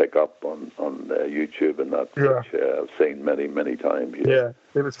you can pick up on YouTube and that, which I've seen many times. Yeah,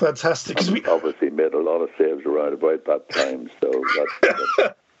 it was fantastic. We obviously made a lot of saves around about that time, so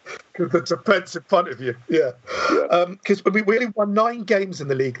that's... Because the defence in front of you, because we only won 9 games in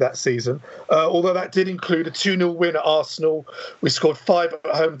the league that season, although that did include a 2-0 win at Arsenal. We scored 5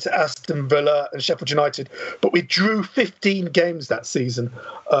 at home to Aston Villa and Sheffield United, but we drew 15 games that season,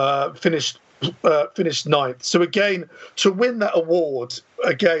 finished 9th. So again, to win that award,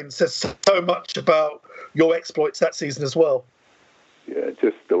 says so much about your exploits that season as well. Yeah,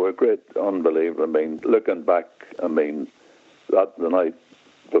 they were great, unbelievable. I mean, looking back, that the night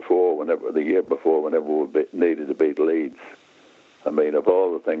before, the year before, whenever we needed to beat Leeds, of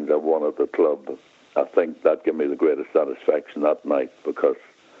all the things I've won at the club, I think that gave me the greatest satisfaction that night, because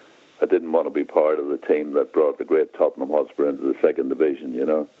I didn't want to be part of the team that brought the great Tottenham Hotspur into the 2nd division,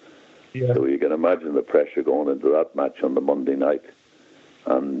 Yeah. So you can imagine the pressure going into that match on the Monday night.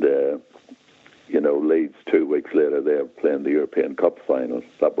 And, Leeds 2 weeks later, they're playing the European Cup finals.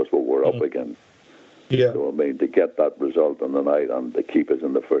 That was what we're up against. Yeah. So, to get that result on the night and to keep us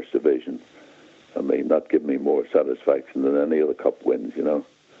in the 1st division, that gave me more satisfaction than any other cup wins,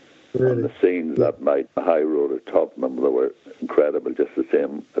 Really? And the scenes that night, the high road at Tottenham, they were incredible, just the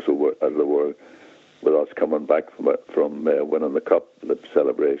same as they were with us coming back from winning the cup, the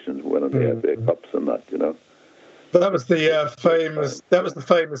celebrations, winning the FA Cups and that, But that was the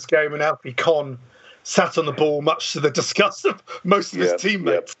famous game when Alfie Conn sat on the ball, much to the disgust of most of his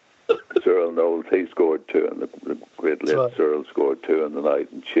teammates. Cyril Knowles, he scored 2, and the great late Cyril scored 2 in the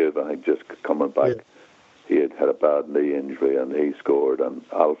night, and Chiv, I think, just coming back, he had a bad knee injury, and he scored, and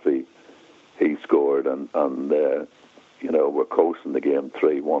Alfie, he scored, and we're coasting the game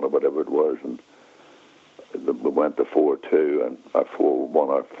 3-1 or whatever it was, and we went to 4-2, and 4-1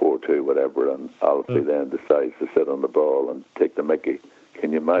 or 4-2, whatever, and Alfie then decides to sit on the ball and take the mickey.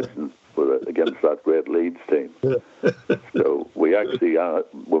 Can you imagine against that great Leeds team. So we actually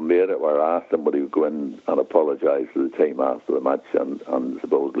we made it where I asked him would he go in and apologise to the team after the match, and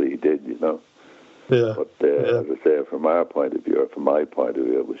supposedly he did, Yeah. But as I say, from my point of view,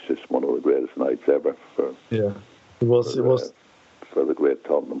 it was just one of the greatest nights ever. It was for the great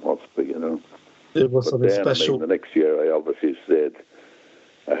Tottenham Hotspur, It was something then, special. The next year, I obviously said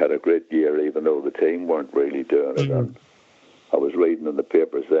I had a great year, even though the team weren't really doing it. And I was reading in the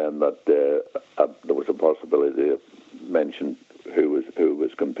papers then that there was a possibility of mention who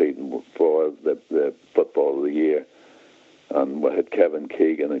was competing for the Football of the Year, and we had Kevin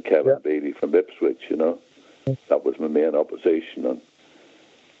Keegan and Kevin Beattie from Ipswich. That was my main opposition. And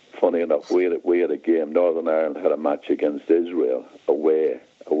funny enough, we had a game. Northern Ireland had a match against Israel, away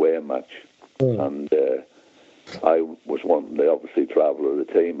match, and I was wanting to obviously travel with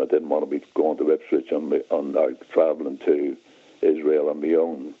the team. I didn't want to be going to Ipswich on travelling to Israel on my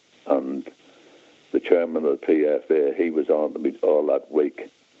own. And the chairman of the PFA, he was on to me all that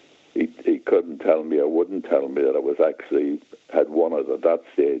week. He couldn't tell me or wouldn't tell me that I was actually had won it at that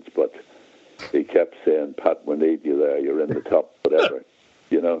stage, but he kept saying, "Pat, we need you there. You're in the top, whatever."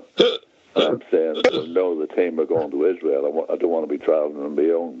 And I'm saying, well, no, the team are going to Israel. I don't want to be travelling on my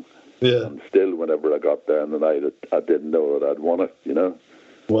own. Yeah. And still, whenever I got there in the night, I didn't know that I'd won it,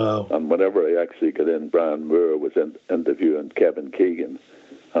 Wow. And whenever I actually got in, Brian Moore was interviewing Kevin Keegan,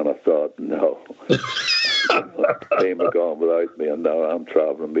 and I thought, no, the team are gone without me, and now I'm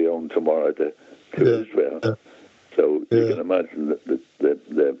travelling my own tomorrow to Israel. Yeah. So you can imagine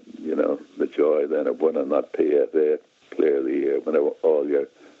the joy then of winning that PFA Player of the Year when all your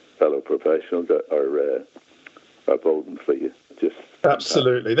fellow professionals are voting for you. Just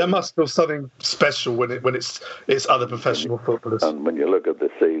absolutely, there must be something special when it's other professional footballers. And when you look at the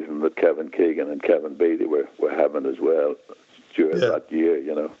season that Kevin Keegan and Kevin Beattie were having as well during that year,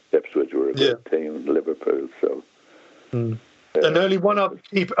 Ipswich were a good team, and Liverpool. So, and only one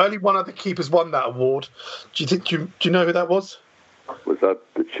other keepers won that award. Do you know who that was? Was that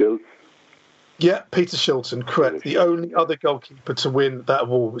the Chilts? Yeah, Peter Shilton, correct. The only other goalkeeper to win that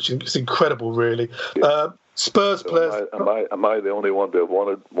award, which is incredible, really. Yeah. Spurs players. Am I the only one to have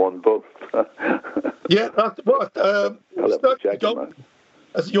won both? Yeah,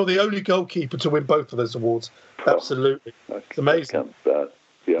 you're the only goalkeeper to win both of those awards. Absolutely, it's amazing.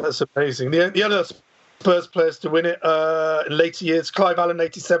 That's amazing. The other Spurs players to win it in later years, Clive Allen,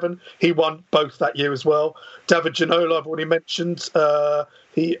 87. He won both that year as well. David Ginola, I've already mentioned.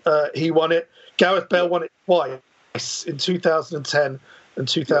 He won it. Gareth Bale won it twice in 2010 and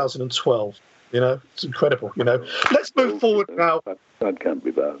 2012. It's incredible. Let's move forward now. That can't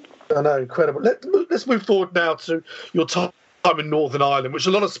be bad. I know, incredible. Let's move forward now to your time in Northern Ireland, which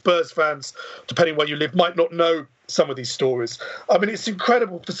a lot of Spurs fans, depending where you live, might not know some of these stories. I mean, it's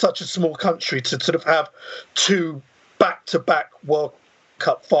incredible for such a small country to sort of have two back-to-back World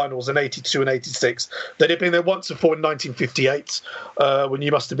Cup finals in 82 and 86. They'd have been there once before in 1958, when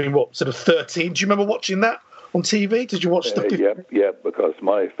you must have been, 13? Do you remember watching that on TV? Did you watch the... Yeah, because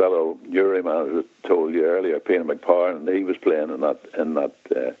my fellow juryman told you earlier, Peter McParland, he was playing in that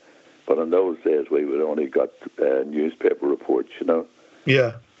but in those days we would only got newspaper reports,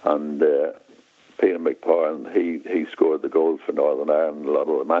 Yeah. And Peter McParland, he scored the goals for Northern Ireland in a lot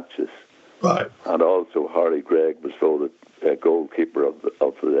of the matches. Right. And also Harry Gregg was voted goalkeeper of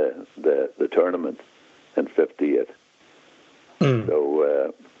the tournament in 58.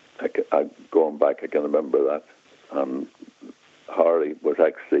 So I going back, I can remember that. And Harry was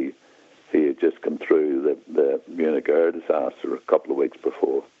actually, he had just come through the Munich air disaster a couple of weeks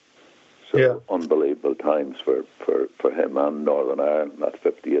before. So unbelievable times for him and Northern Ireland, that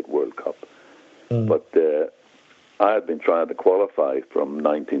 58 World Cup. But I had been trying to qualify from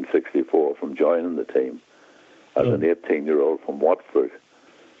 1964 from joining the team as an 18-year-old from Watford.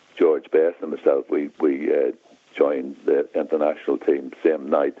 George Best and myself, we joined the international team same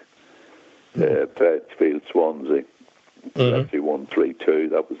night. Edgefield, Swansea. We actually won 3-2.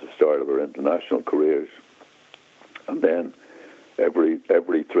 That was the start of our international careers. And then every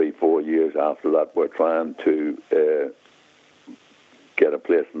 3-4 years after that, we're trying to get a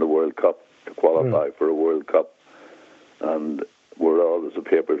place in the World Cup, to qualify for a World Cup. And the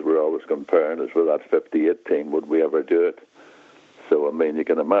papers were always comparing us with that 58 team. Would we ever do it? So, I mean, you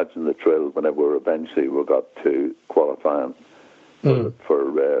can imagine the thrill whenever eventually we got to qualifying for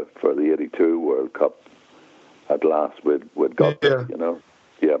the 82 World Cup. At last, we'd got there,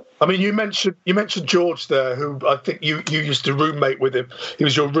 Yeah. I mean, you mentioned George there, who I think you used to roommate with him. He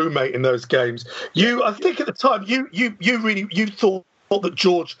was your roommate in those games. I think at the time you thought that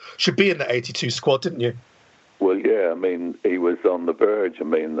George should be in the 82 squad, didn't you? Well, yeah, I mean, he was on the verge. I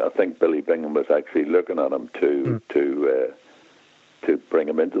mean, I think Billy Bingham was actually looking at him to bring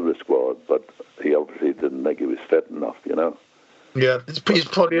him into the squad, but he obviously didn't think he was fit enough, you know. Yeah, he's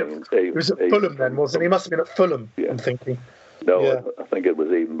probably he was at Fulham then, wasn't he? He must have been at Fulham, I'm thinking. No, yeah. I think it was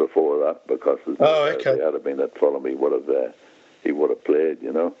even before that, because if he had been at Fulham, he would have played,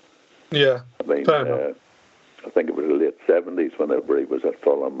 you know. Yeah, I mean, I think it was the late 70s whenever he was at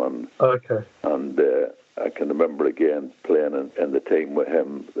Fulham, and I can remember again playing in the team with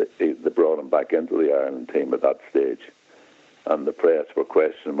him. They brought him back into the Ireland team at that stage, and the press were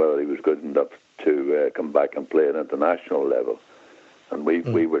questioning whether he was good enough to come back and play at international level. And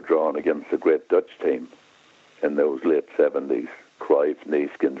we were drawn against the great Dutch team in those late 70s. Cruyff,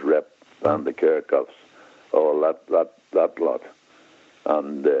 Neeskens, Rep, Van de Kerkhoffs, all that lot.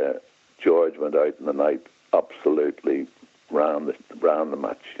 And George went out in the night, absolutely ran the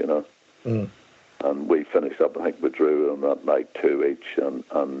match, you know. And we finished up, I think we drew on that night 2 each, and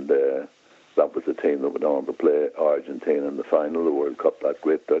that was the team that went on to play Argentina in the final of the World Cup, that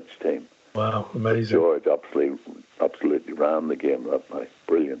great Dutch team. Wow, amazing. George absolutely ran the game that night.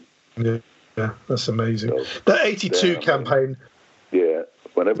 Brilliant. Yeah, that's amazing. So, that 82 campaign. Yeah,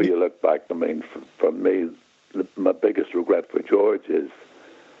 whenever you look back, I mean, for me, my biggest regret for George is,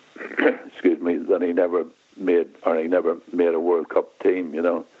 excuse me, that he never made a World Cup team, you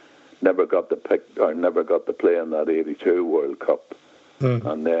know. Never got the pick, or never got to play in that 82 World Cup.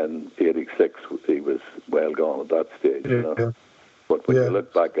 And then 86, he was well gone at that stage, you know. Yeah. But when you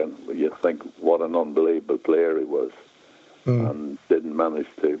look back and you think what an unbelievable player he was, and didn't manage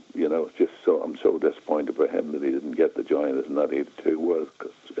to, you know, I'm so disappointed for him that he didn't get to join us in that 82 World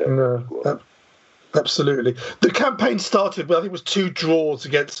Cup squad. Absolutely. The campaign started with, I think it was 2 draws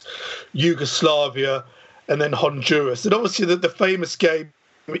against Yugoslavia and then Honduras. And obviously the famous game,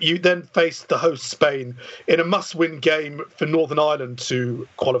 you then faced the host Spain in a must-win game for Northern Ireland to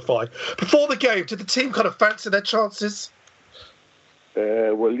qualify. Before the game, did the team kind of fancy their chances?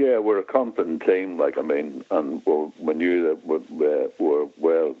 Well, yeah, we're a confident team, and we knew that we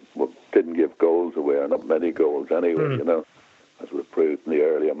didn't give goals away, or not many goals anyway, you know, as we proved in the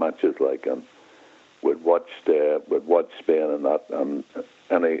earlier matches, and we'd watched Spain and that, and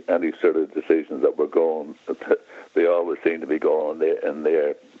any sort of decisions that were going, they always seem to be going in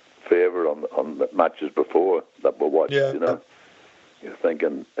their favour on the matches before that we watched, you know. You're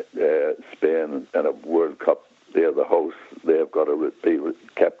thinking Spain in a World Cup, they're the hosts, they've got to be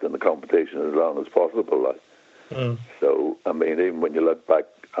kept in the competition as long as possible. So, I mean, even when you look back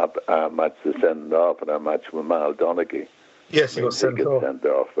at our match to send off, and our match with Mal Donaghy, yes, he got sent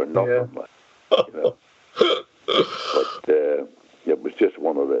off for nothing. You know. But it was just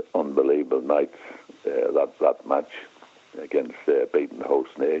one of the unbelievable nights, that match against beating the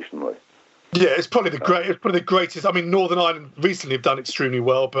host nation. Yeah, it's probably the greatest. I mean, Northern Ireland recently have done extremely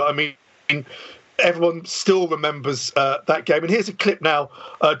well, but I mean, everyone still remembers that game. And here's a clip now.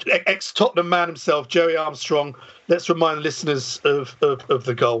 Ex-Tottenham man himself, Gerry Armstrong. Let's remind the listeners of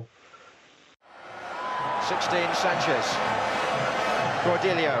the goal. 16, Sanchez.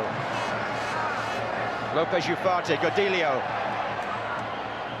 Cordelio. Lopez Ufarte. Cordelio.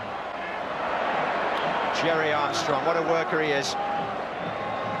 Gerry Armstrong. What a worker he is.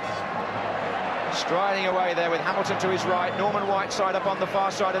 Striding away there with Hamilton to his right. Norman Whiteside up on the far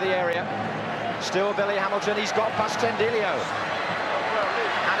side of the area. Still Billy Hamilton, he's got past Tendilio.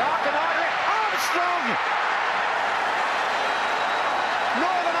 And Arcanada, Armstrong!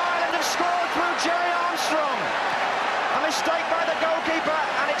 Northern Ireland have scored through Gerry Armstrong. A mistake by the goalkeeper,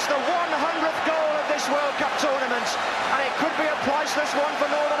 and it's the 100th goal of this World Cup tournament. And it could be a priceless one for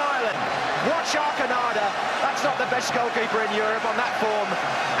Northern Ireland. Watch Arcanada, that's not the best goalkeeper in Europe on that form.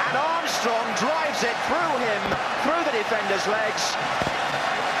 And Armstrong drives it through him, through the defender's legs.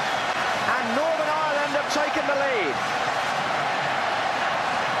 And Northern Ireland have taken the lead.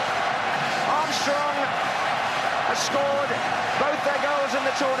 Armstrong has scored both their goals in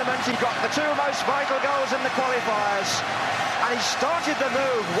the tournament. He got the 2 most vital goals in the qualifiers. And he started the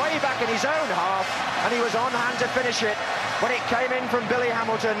move way back in his own half, and he was on hand to finish it when it came in from Billy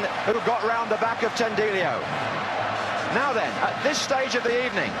Hamilton, who got round the back of Tendilio. Now then, at this stage of the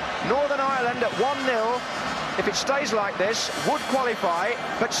evening, Northern Ireland at 1-0. If it stays like this, would qualify,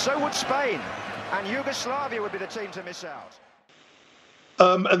 but so would Spain. And Yugoslavia would be the team to miss out.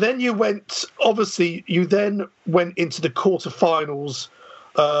 And then you then went into the quarterfinals.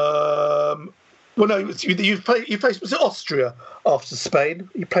 You faced, was it Austria after Spain?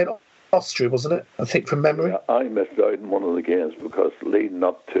 You played Austria, wasn't it? I think from memory. Yeah, I missed out in one of the games because leading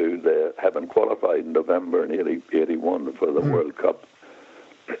up to having qualified in November in 81 for the World Cup,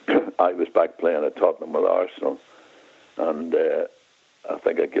 I was back playing at Tottenham with Arsenal, and I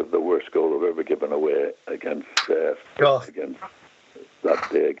think I gave the worst goal I've ever given away against that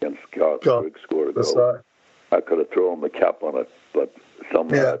day against Carlsberg. Scored a goal. Right. I could have thrown the cap on it, but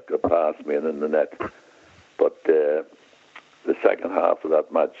somehow it got past me and in the net. But the second half of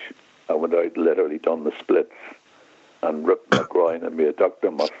that match, I went out, literally done the splits and ripped my groin and my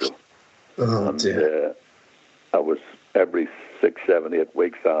adductor muscle. Oh, dear. I was every 6, 7, 8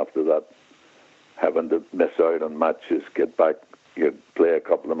 weeks after that having to miss out on matches, get back, you'd play a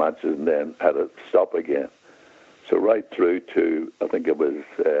couple of matches and then had to stop again. So right through to, I think it was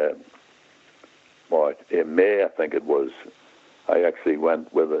in May, I think it was, I actually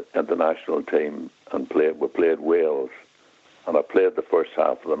went with the international team and we played Wales. And I played the first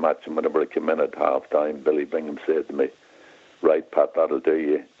half of the match, and whenever I came in at half-time, Billy Bingham said to me, right, Pat, that'll do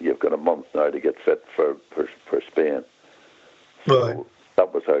you. You've got a month now to get fit for Spain. Right. So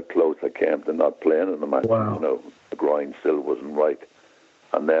that was how close I came to not playing in the match. Wow. You know, the groin still wasn't right.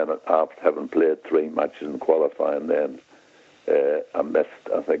 And then after having played 3 matches in qualifying, then I missed,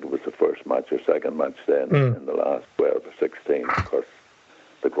 I think it was the first match or second match then in the last 12 or 16, because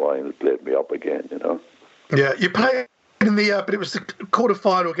the groin played me up again, you know. Yeah, you played in the, but it was the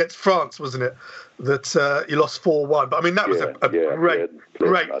quarter-final against France, wasn't it, that you lost 4-1. But, I mean, that was a great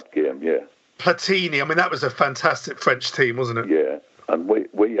that game, yeah. Platini, I mean, that was a fantastic French team, wasn't it? Yeah, and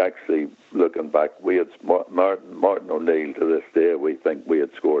we actually, looking back, we had Martin O'Neill to this day, we think we had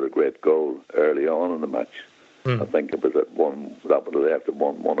scored a great goal early on in the match. I think it was at 1, that would have left at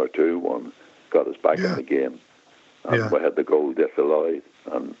 1-1 or 2-1, got us back in the game. And we had the goal disallowed,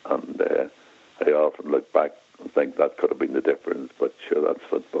 and I often look back and think that could have been the difference, but sure, that's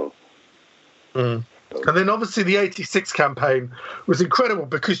football. So. And then obviously the 86 campaign was incredible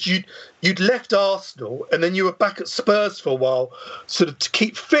because you'd left Arsenal and then you were back at Spurs for a while, sort of to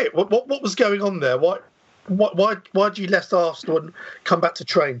keep fit. What was going on there? Why did you left Arsenal and come back to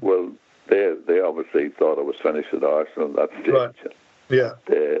train? Well, they obviously thought I was finished at Arsenal at that stage. Right. Yeah.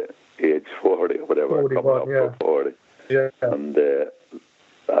 At age 40 or whatever, 41, coming up for 40. Yeah. And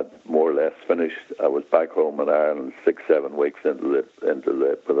I'd more or less finished. I was back home in Ireland 6, 7 weeks with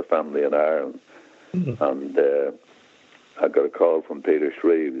the family in Ireland. And I got a call from Peter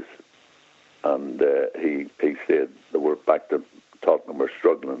Shreves, and he said they were back to Tottenham were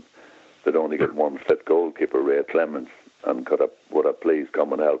struggling. They'd only got one fit goalkeeper, Ray Clements, and would I please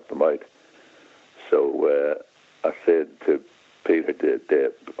come and help them out? So I said to Peter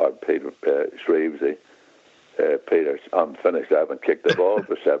Shreves, Peter, I'm finished. I haven't kicked the ball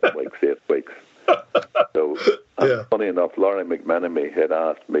for 7 weeks, 8 weeks. So, funny enough, Laurie McMenemy had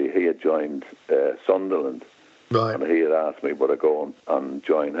asked me, he had joined Sunderland, and he had asked me would I go and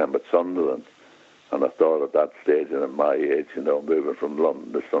join him at Sunderland. And I thought at that stage, and at my age, you know, moving from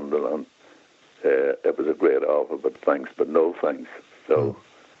London to Sunderland, it was a great offer, but thanks, but no thanks. So,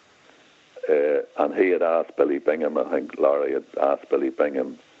 and he had asked Billy Bingham, I think Laurie had asked Billy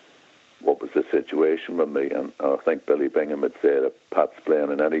Bingham, what was the situation with me, and I think Billy Bingham had said, if Pat's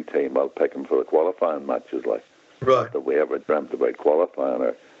playing in any team, I'll pick him for the qualifying matches, like, not that we ever dreamt about qualifying,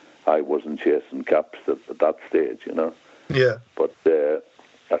 or I wasn't chasing caps at that stage, you know. Yeah. But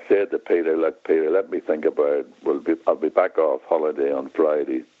I said to Peter, look, Peter, let me think about it. I'll be back off holiday on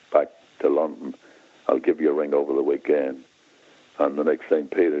Friday, back to London. I'll give you a ring over the weekend. And the next thing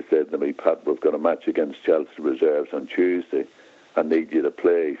Peter said to me, Pat, we've got a match against Chelsea reserves on Tuesday. I need you to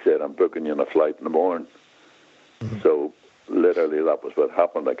play. He said, I'm booking you on a flight in the morning. So literally that was what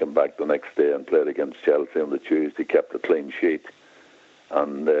happened. I came back the next day and played against Chelsea on the Tuesday, kept a clean sheet,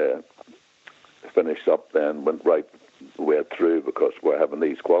 and finished up then, went right the way through because we're having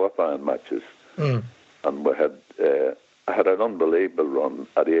these qualifying matches. And we had I had an unbelievable run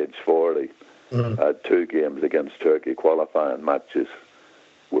at age 40. I had 2 games against Turkey qualifying matches.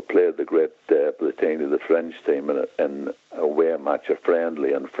 We played the great Platini, the French team, in a away match, a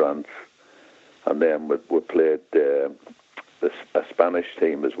friendly in France. And then we played a Spanish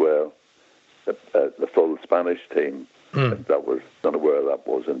team as well, the full Spanish team. That was, I don't know where that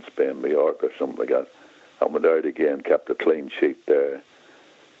was, in Spain, Mallorca or something like that. And went out again, kept a clean sheet there.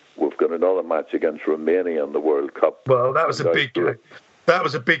 We've got another match against Romania in the World Cup. Well, that was a big game. That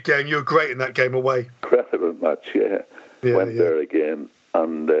was a big game. You were great in that game away. Incredible match, Went there again.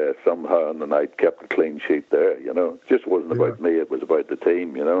 And somehow on the night kept a clean sheet there, you know. It just wasn't about me, it was about the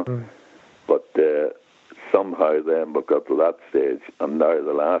team, you know. But somehow then we got to that stage, and now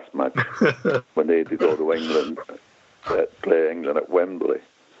the last match, we need to go to England, play England at Wembley.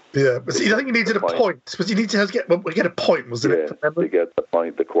 Yeah, but see, I think you needed a point. But you need to get a point, wasn't it? To get the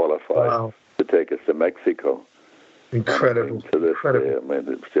point to qualify, to take us to Mexico. Incredible. To this day, I mean,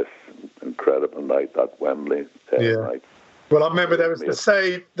 it's just incredible night, that Wembley night. Well, I remember there was a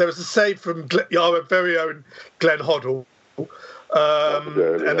save. There was a save from our very own Glenn Hoddle,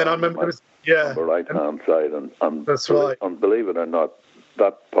 and then I remember on the right-hand side, and that's right. And believe it or not,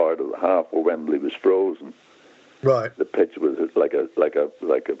 that part of the half where Wembley was frozen. Right. The pitch was like a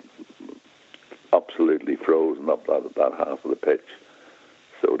absolutely frozen up that half of the pitch.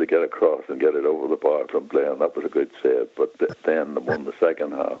 So to get across and get it over the bar from playing, that was a good save. But then the one, the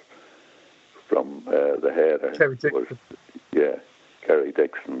second half, from the header was, Kerry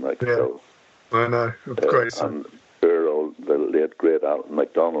Dixon. So. I know, great. And Earl, the late great Alton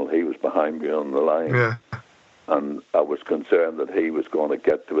MacDonald, he was behind me on the line. Yeah. And I was concerned that he was going to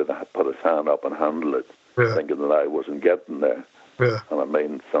get to it, put his hand up and handle it, thinking that I wasn't getting there. Yeah. And I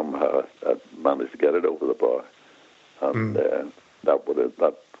mean, somehow I managed to get it over the bar, and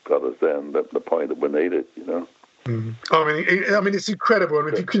that got us then the point that we needed, you know. Mm. I mean, it's incredible. I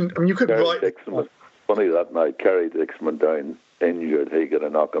mean, if you can, you could Kerry write. Dixon was funny that night. Kerry Dixon went down injured. He got a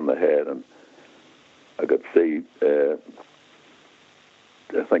knock on the head, and I could see.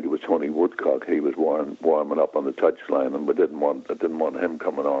 I think it was Tony Woodcock. He was warming up on the touchline, and I didn't want him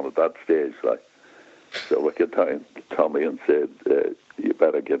coming on at that stage, like. So I get down to Tommy and said, "You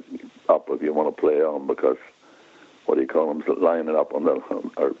better get up if you want to play on, because what do you call him, lining up on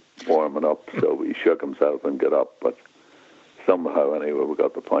or warming up." So he shook himself and got up, but somehow anyway we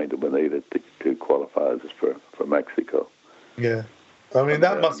got the point that we needed to qualify us for Mexico. Yeah, I mean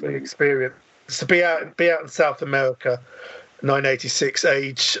that must be an experience to be out in South America, 1986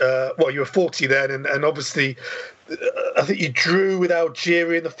 age. You were 40 then, and obviously. I think you drew with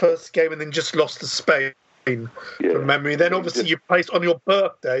Algeria in the first game and then just lost to Spain from memory. Then obviously you placed on your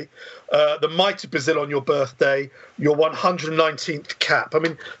birthday, the mighty Brazil on your birthday, your 119th cap. I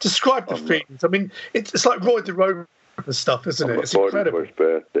mean, describe the feelings. I mean, it's like Roy de Rome and stuff, isn't it? It's incredible. 41st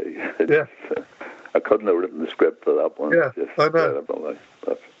birthday. I couldn't have written the script for that one. Yeah, just I know.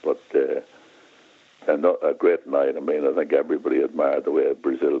 And a great night. I mean, I think everybody admired the way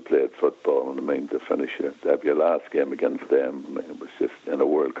Brazil played football, and I mean, to finish it, to have your last game against them, I mean, it was just in a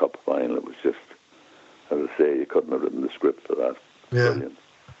World Cup final. It was just, as I say, you couldn't have written the script for that. Yeah.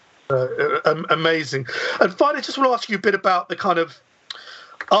 Brilliant. Amazing. And finally, I just want to ask you a bit about the kind of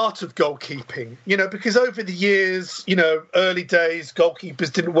art of goalkeeping, you know, because over the years, you know, early days,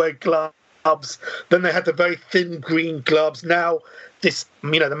 goalkeepers didn't wear gloves. Then they had the very thin green gloves. Now, this,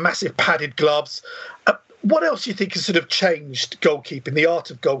 you know, the massive padded gloves. What else do you think has sort of changed goalkeeping, the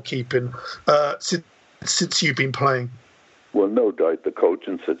art of goalkeeping, since you've been playing? Well, no doubt the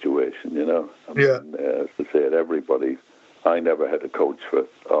coaching situation, you know. I mean, as I said, everybody, I never had a coach for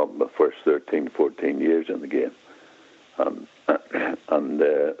my first 13, 14 years in the game. And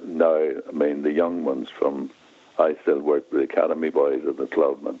now, I mean, the young ones I still work with the academy boys at the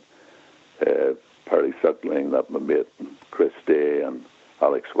club, and Perry Suckling, that my mate, and Chris Day and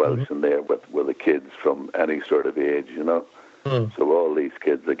Alex Welch in there with the kids from any sort of age, you know. So all these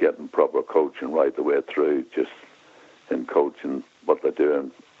kids are getting proper coaching right the way through, just in coaching what they're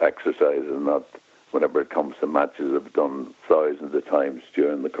doing, exercises, and not whenever it comes to matches I've done thousands of times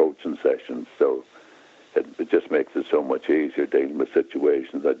during the coaching sessions. So it just makes it so much easier dealing with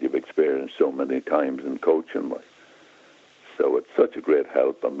situations that you've experienced so many times in coaching. So it's such a great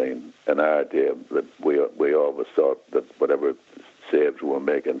help. I mean, in our day, that we always thought that whatever saves we were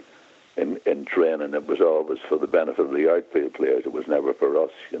making in training, it was always for the benefit of the outfield players. It was never for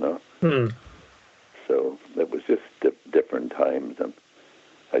us, you know. So it was just different times. And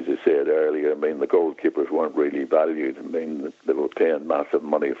as you said earlier, I mean, the goalkeepers weren't really valued. I mean, they were paying massive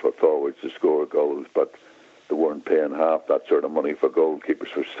money for forwards to score goals, but they weren't paying half that sort of money for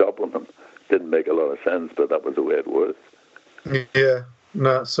goalkeepers for stopping them. Didn't make a lot of sense, but that was the way it was. Yeah,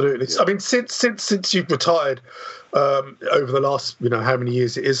 no, absolutely. Yeah. I mean, since you've retired, over the last, you know, how many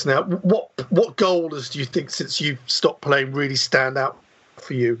years it is now, what goals do you think, since you've stopped playing, really stand out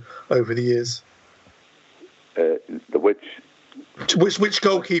for you over the years? Which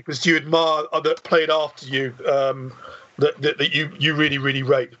goalkeepers do you admire that played after you, that you really, really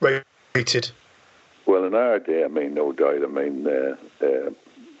rated? Well, in our day, I mean, no doubt. I mean,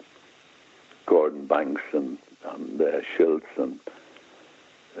 Gordon Banks and Schultz and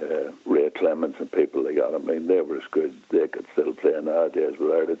Ray Clements and people like that. I mean, they were as good. They could still play nowadays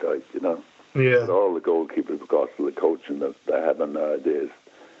without a doubt, you know. Yeah. But all the goalkeepers, because of the coaching that they have nowadays,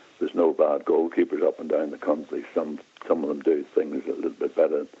 there's no bad goalkeepers up and down the country. Some of them do things a little bit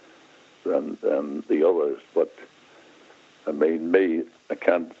better than the others. But I mean, I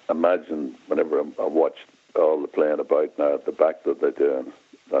can't imagine whenever I watch all the playing about now at the back that they're doing.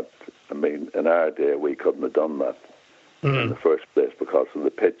 That, I mean, in our day we couldn't have done that. in the first place because of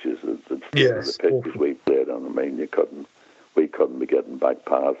the pitches. The pitches we played on. I mean, we couldn't be getting back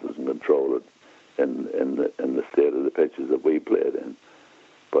passes and control it in the state of the pitches that we played in.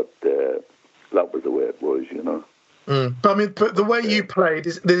 But that was the way it was, you know. But I mean, the way you played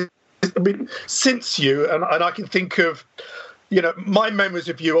is, I mean, since you and I can think of, you know, my memories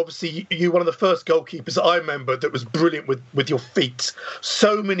of you. Obviously, you one of the first goalkeepers I remember that was brilliant with your feet.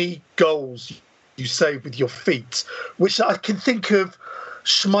 So many goals you saved with your feet, which I can think of.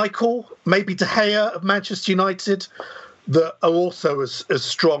 Schmeichel, maybe De Gea of Manchester United, that are also as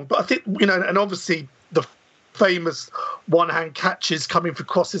strong. But I think, you know, and obviously the famous one-hand catches coming for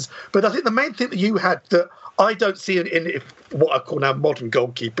crosses. But I think the main thing that you had that I don't see in what I call now modern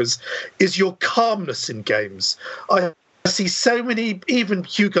goalkeepers is your calmness in games. I see so many, even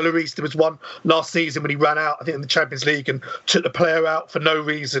Hugo Lloris, there was one last season when he ran out, I think, in the Champions League and took the player out for no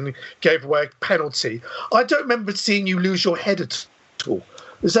reason, gave away a penalty. I don't remember seeing you lose your head at all.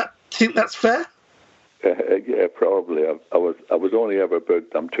 Think that's fair? Yeah, probably. I was only ever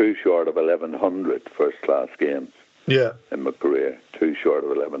booked. I'm too short of 1,100 first-class games. Yeah. In my career, too short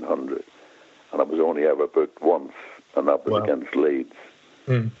of 1,100, and I was only ever booked once, and that was against Leeds.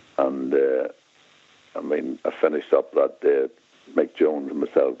 And I mean, I finished up that day. Mick Jones and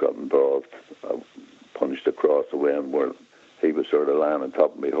myself got involved. I punched across the way, and he was sort of lying on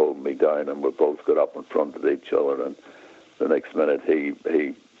top of me, holding me down, and we both got up in front of each other. And the next minute, he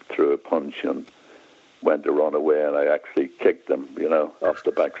threw a punch and went to run away, and I actually kicked him, you know, off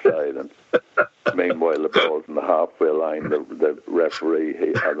the backside. And meanwhile, the ball's in the halfway line. The referee,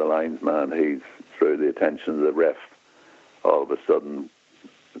 the linesman, he's through the attention of the ref. All of a sudden,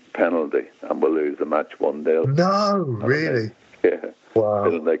 penalty, and we'll lose the match 1-0. No, really? Yeah. Wow.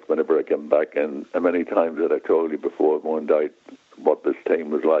 It'll make whenever I come back in. How many times that I told you before I went out what this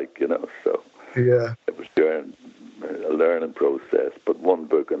team was like, you know? So yeah, it was a learning process. But one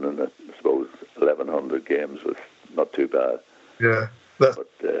booking in, I suppose, 1,100 games was not too bad. Yeah,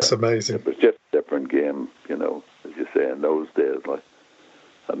 that's amazing. It was just a different game, you know, as you say, in those days. Like,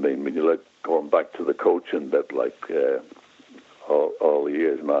 I mean, when you look going back to the coaching bit, like all the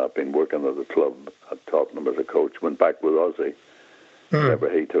years now I've been working at the club at Tottenham as a coach, went back with Ozzy. Whenever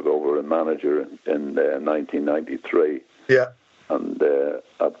he took over as manager in 1993. Yeah. And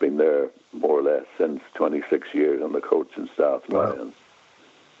I've been there more or less since 26 years on the coaching staff. Wow.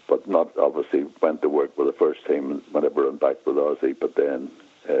 But not obviously went to work with the first team whenever I'm back with Ozzy. But then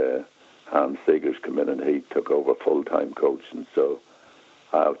Hans Seegers came in and he took over full-time coaching. So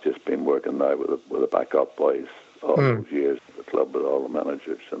I've just been working now with the backup boys all those years at the club with all the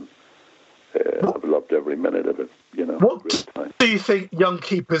managers. And I've loved every minute of it, you know. What do you think young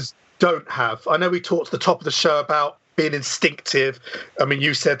keepers don't have? I know we talked at the top of the show about being instinctive. I mean,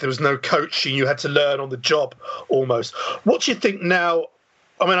 you said there was no coaching, you had to learn on the job almost. What do you think now?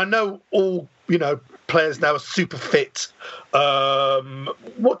 I mean, I know all, you know, players now are super fit.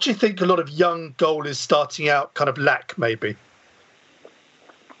 What do you think a lot of young goalies starting out kind of lack, maybe?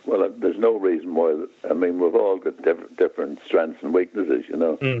 Well, there's no reason why. I mean, we've all got different strengths and weaknesses, you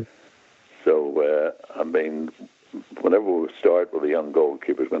know. So, I mean, whenever we start with the young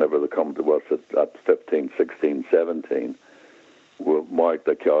goalkeepers, whenever they come to us at 15, 16, 17, we'll mark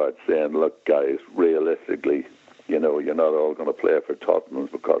the card saying, look, guys, realistically, you know, you're not all going to play for Tottenham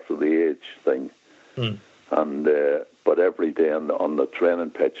because of the age thing. And but every day on the training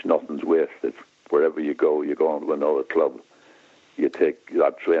pitch, nothing's wasted. Wherever you go on to another club, you take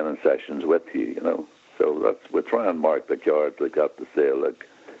that training sessions with you, you know. So we try and mark the card like that to say, look,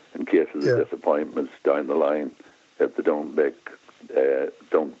 in case of the disappointments down the line, if they don't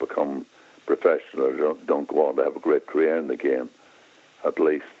become professional or don't go on to have a great career in the game, at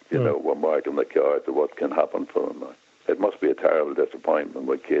least, you know, we're marking the cards of what can happen for them. It must be a terrible disappointment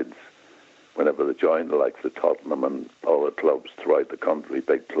with kids whenever they join the likes of Tottenham and other clubs throughout the country,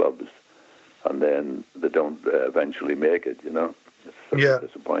 big clubs, and then they don't eventually make it, you know. It's such a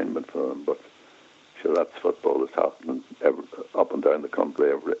disappointment for them, but sure, that's football that's happening up and down the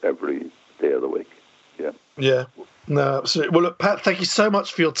country every day of the week. Yeah. No, absolutely. Well, look, Pat, thank you so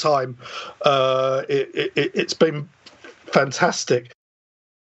much for your time. It's been fantastic.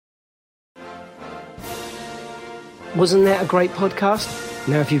 Wasn't that a great podcast?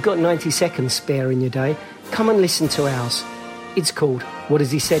 Now, if you've got 90 seconds spare in your day, come and listen to ours. It's called What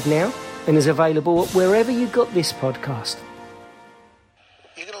Has He Said Now? And is available wherever you got this podcast.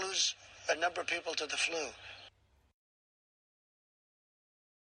 You're going to lose a number of people to the flu.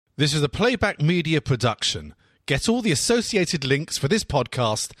 This is a Playback Media production. Get all the associated links for this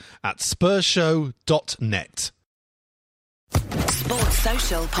podcast at spurshow.net. Sports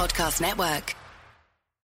Social Podcast Network.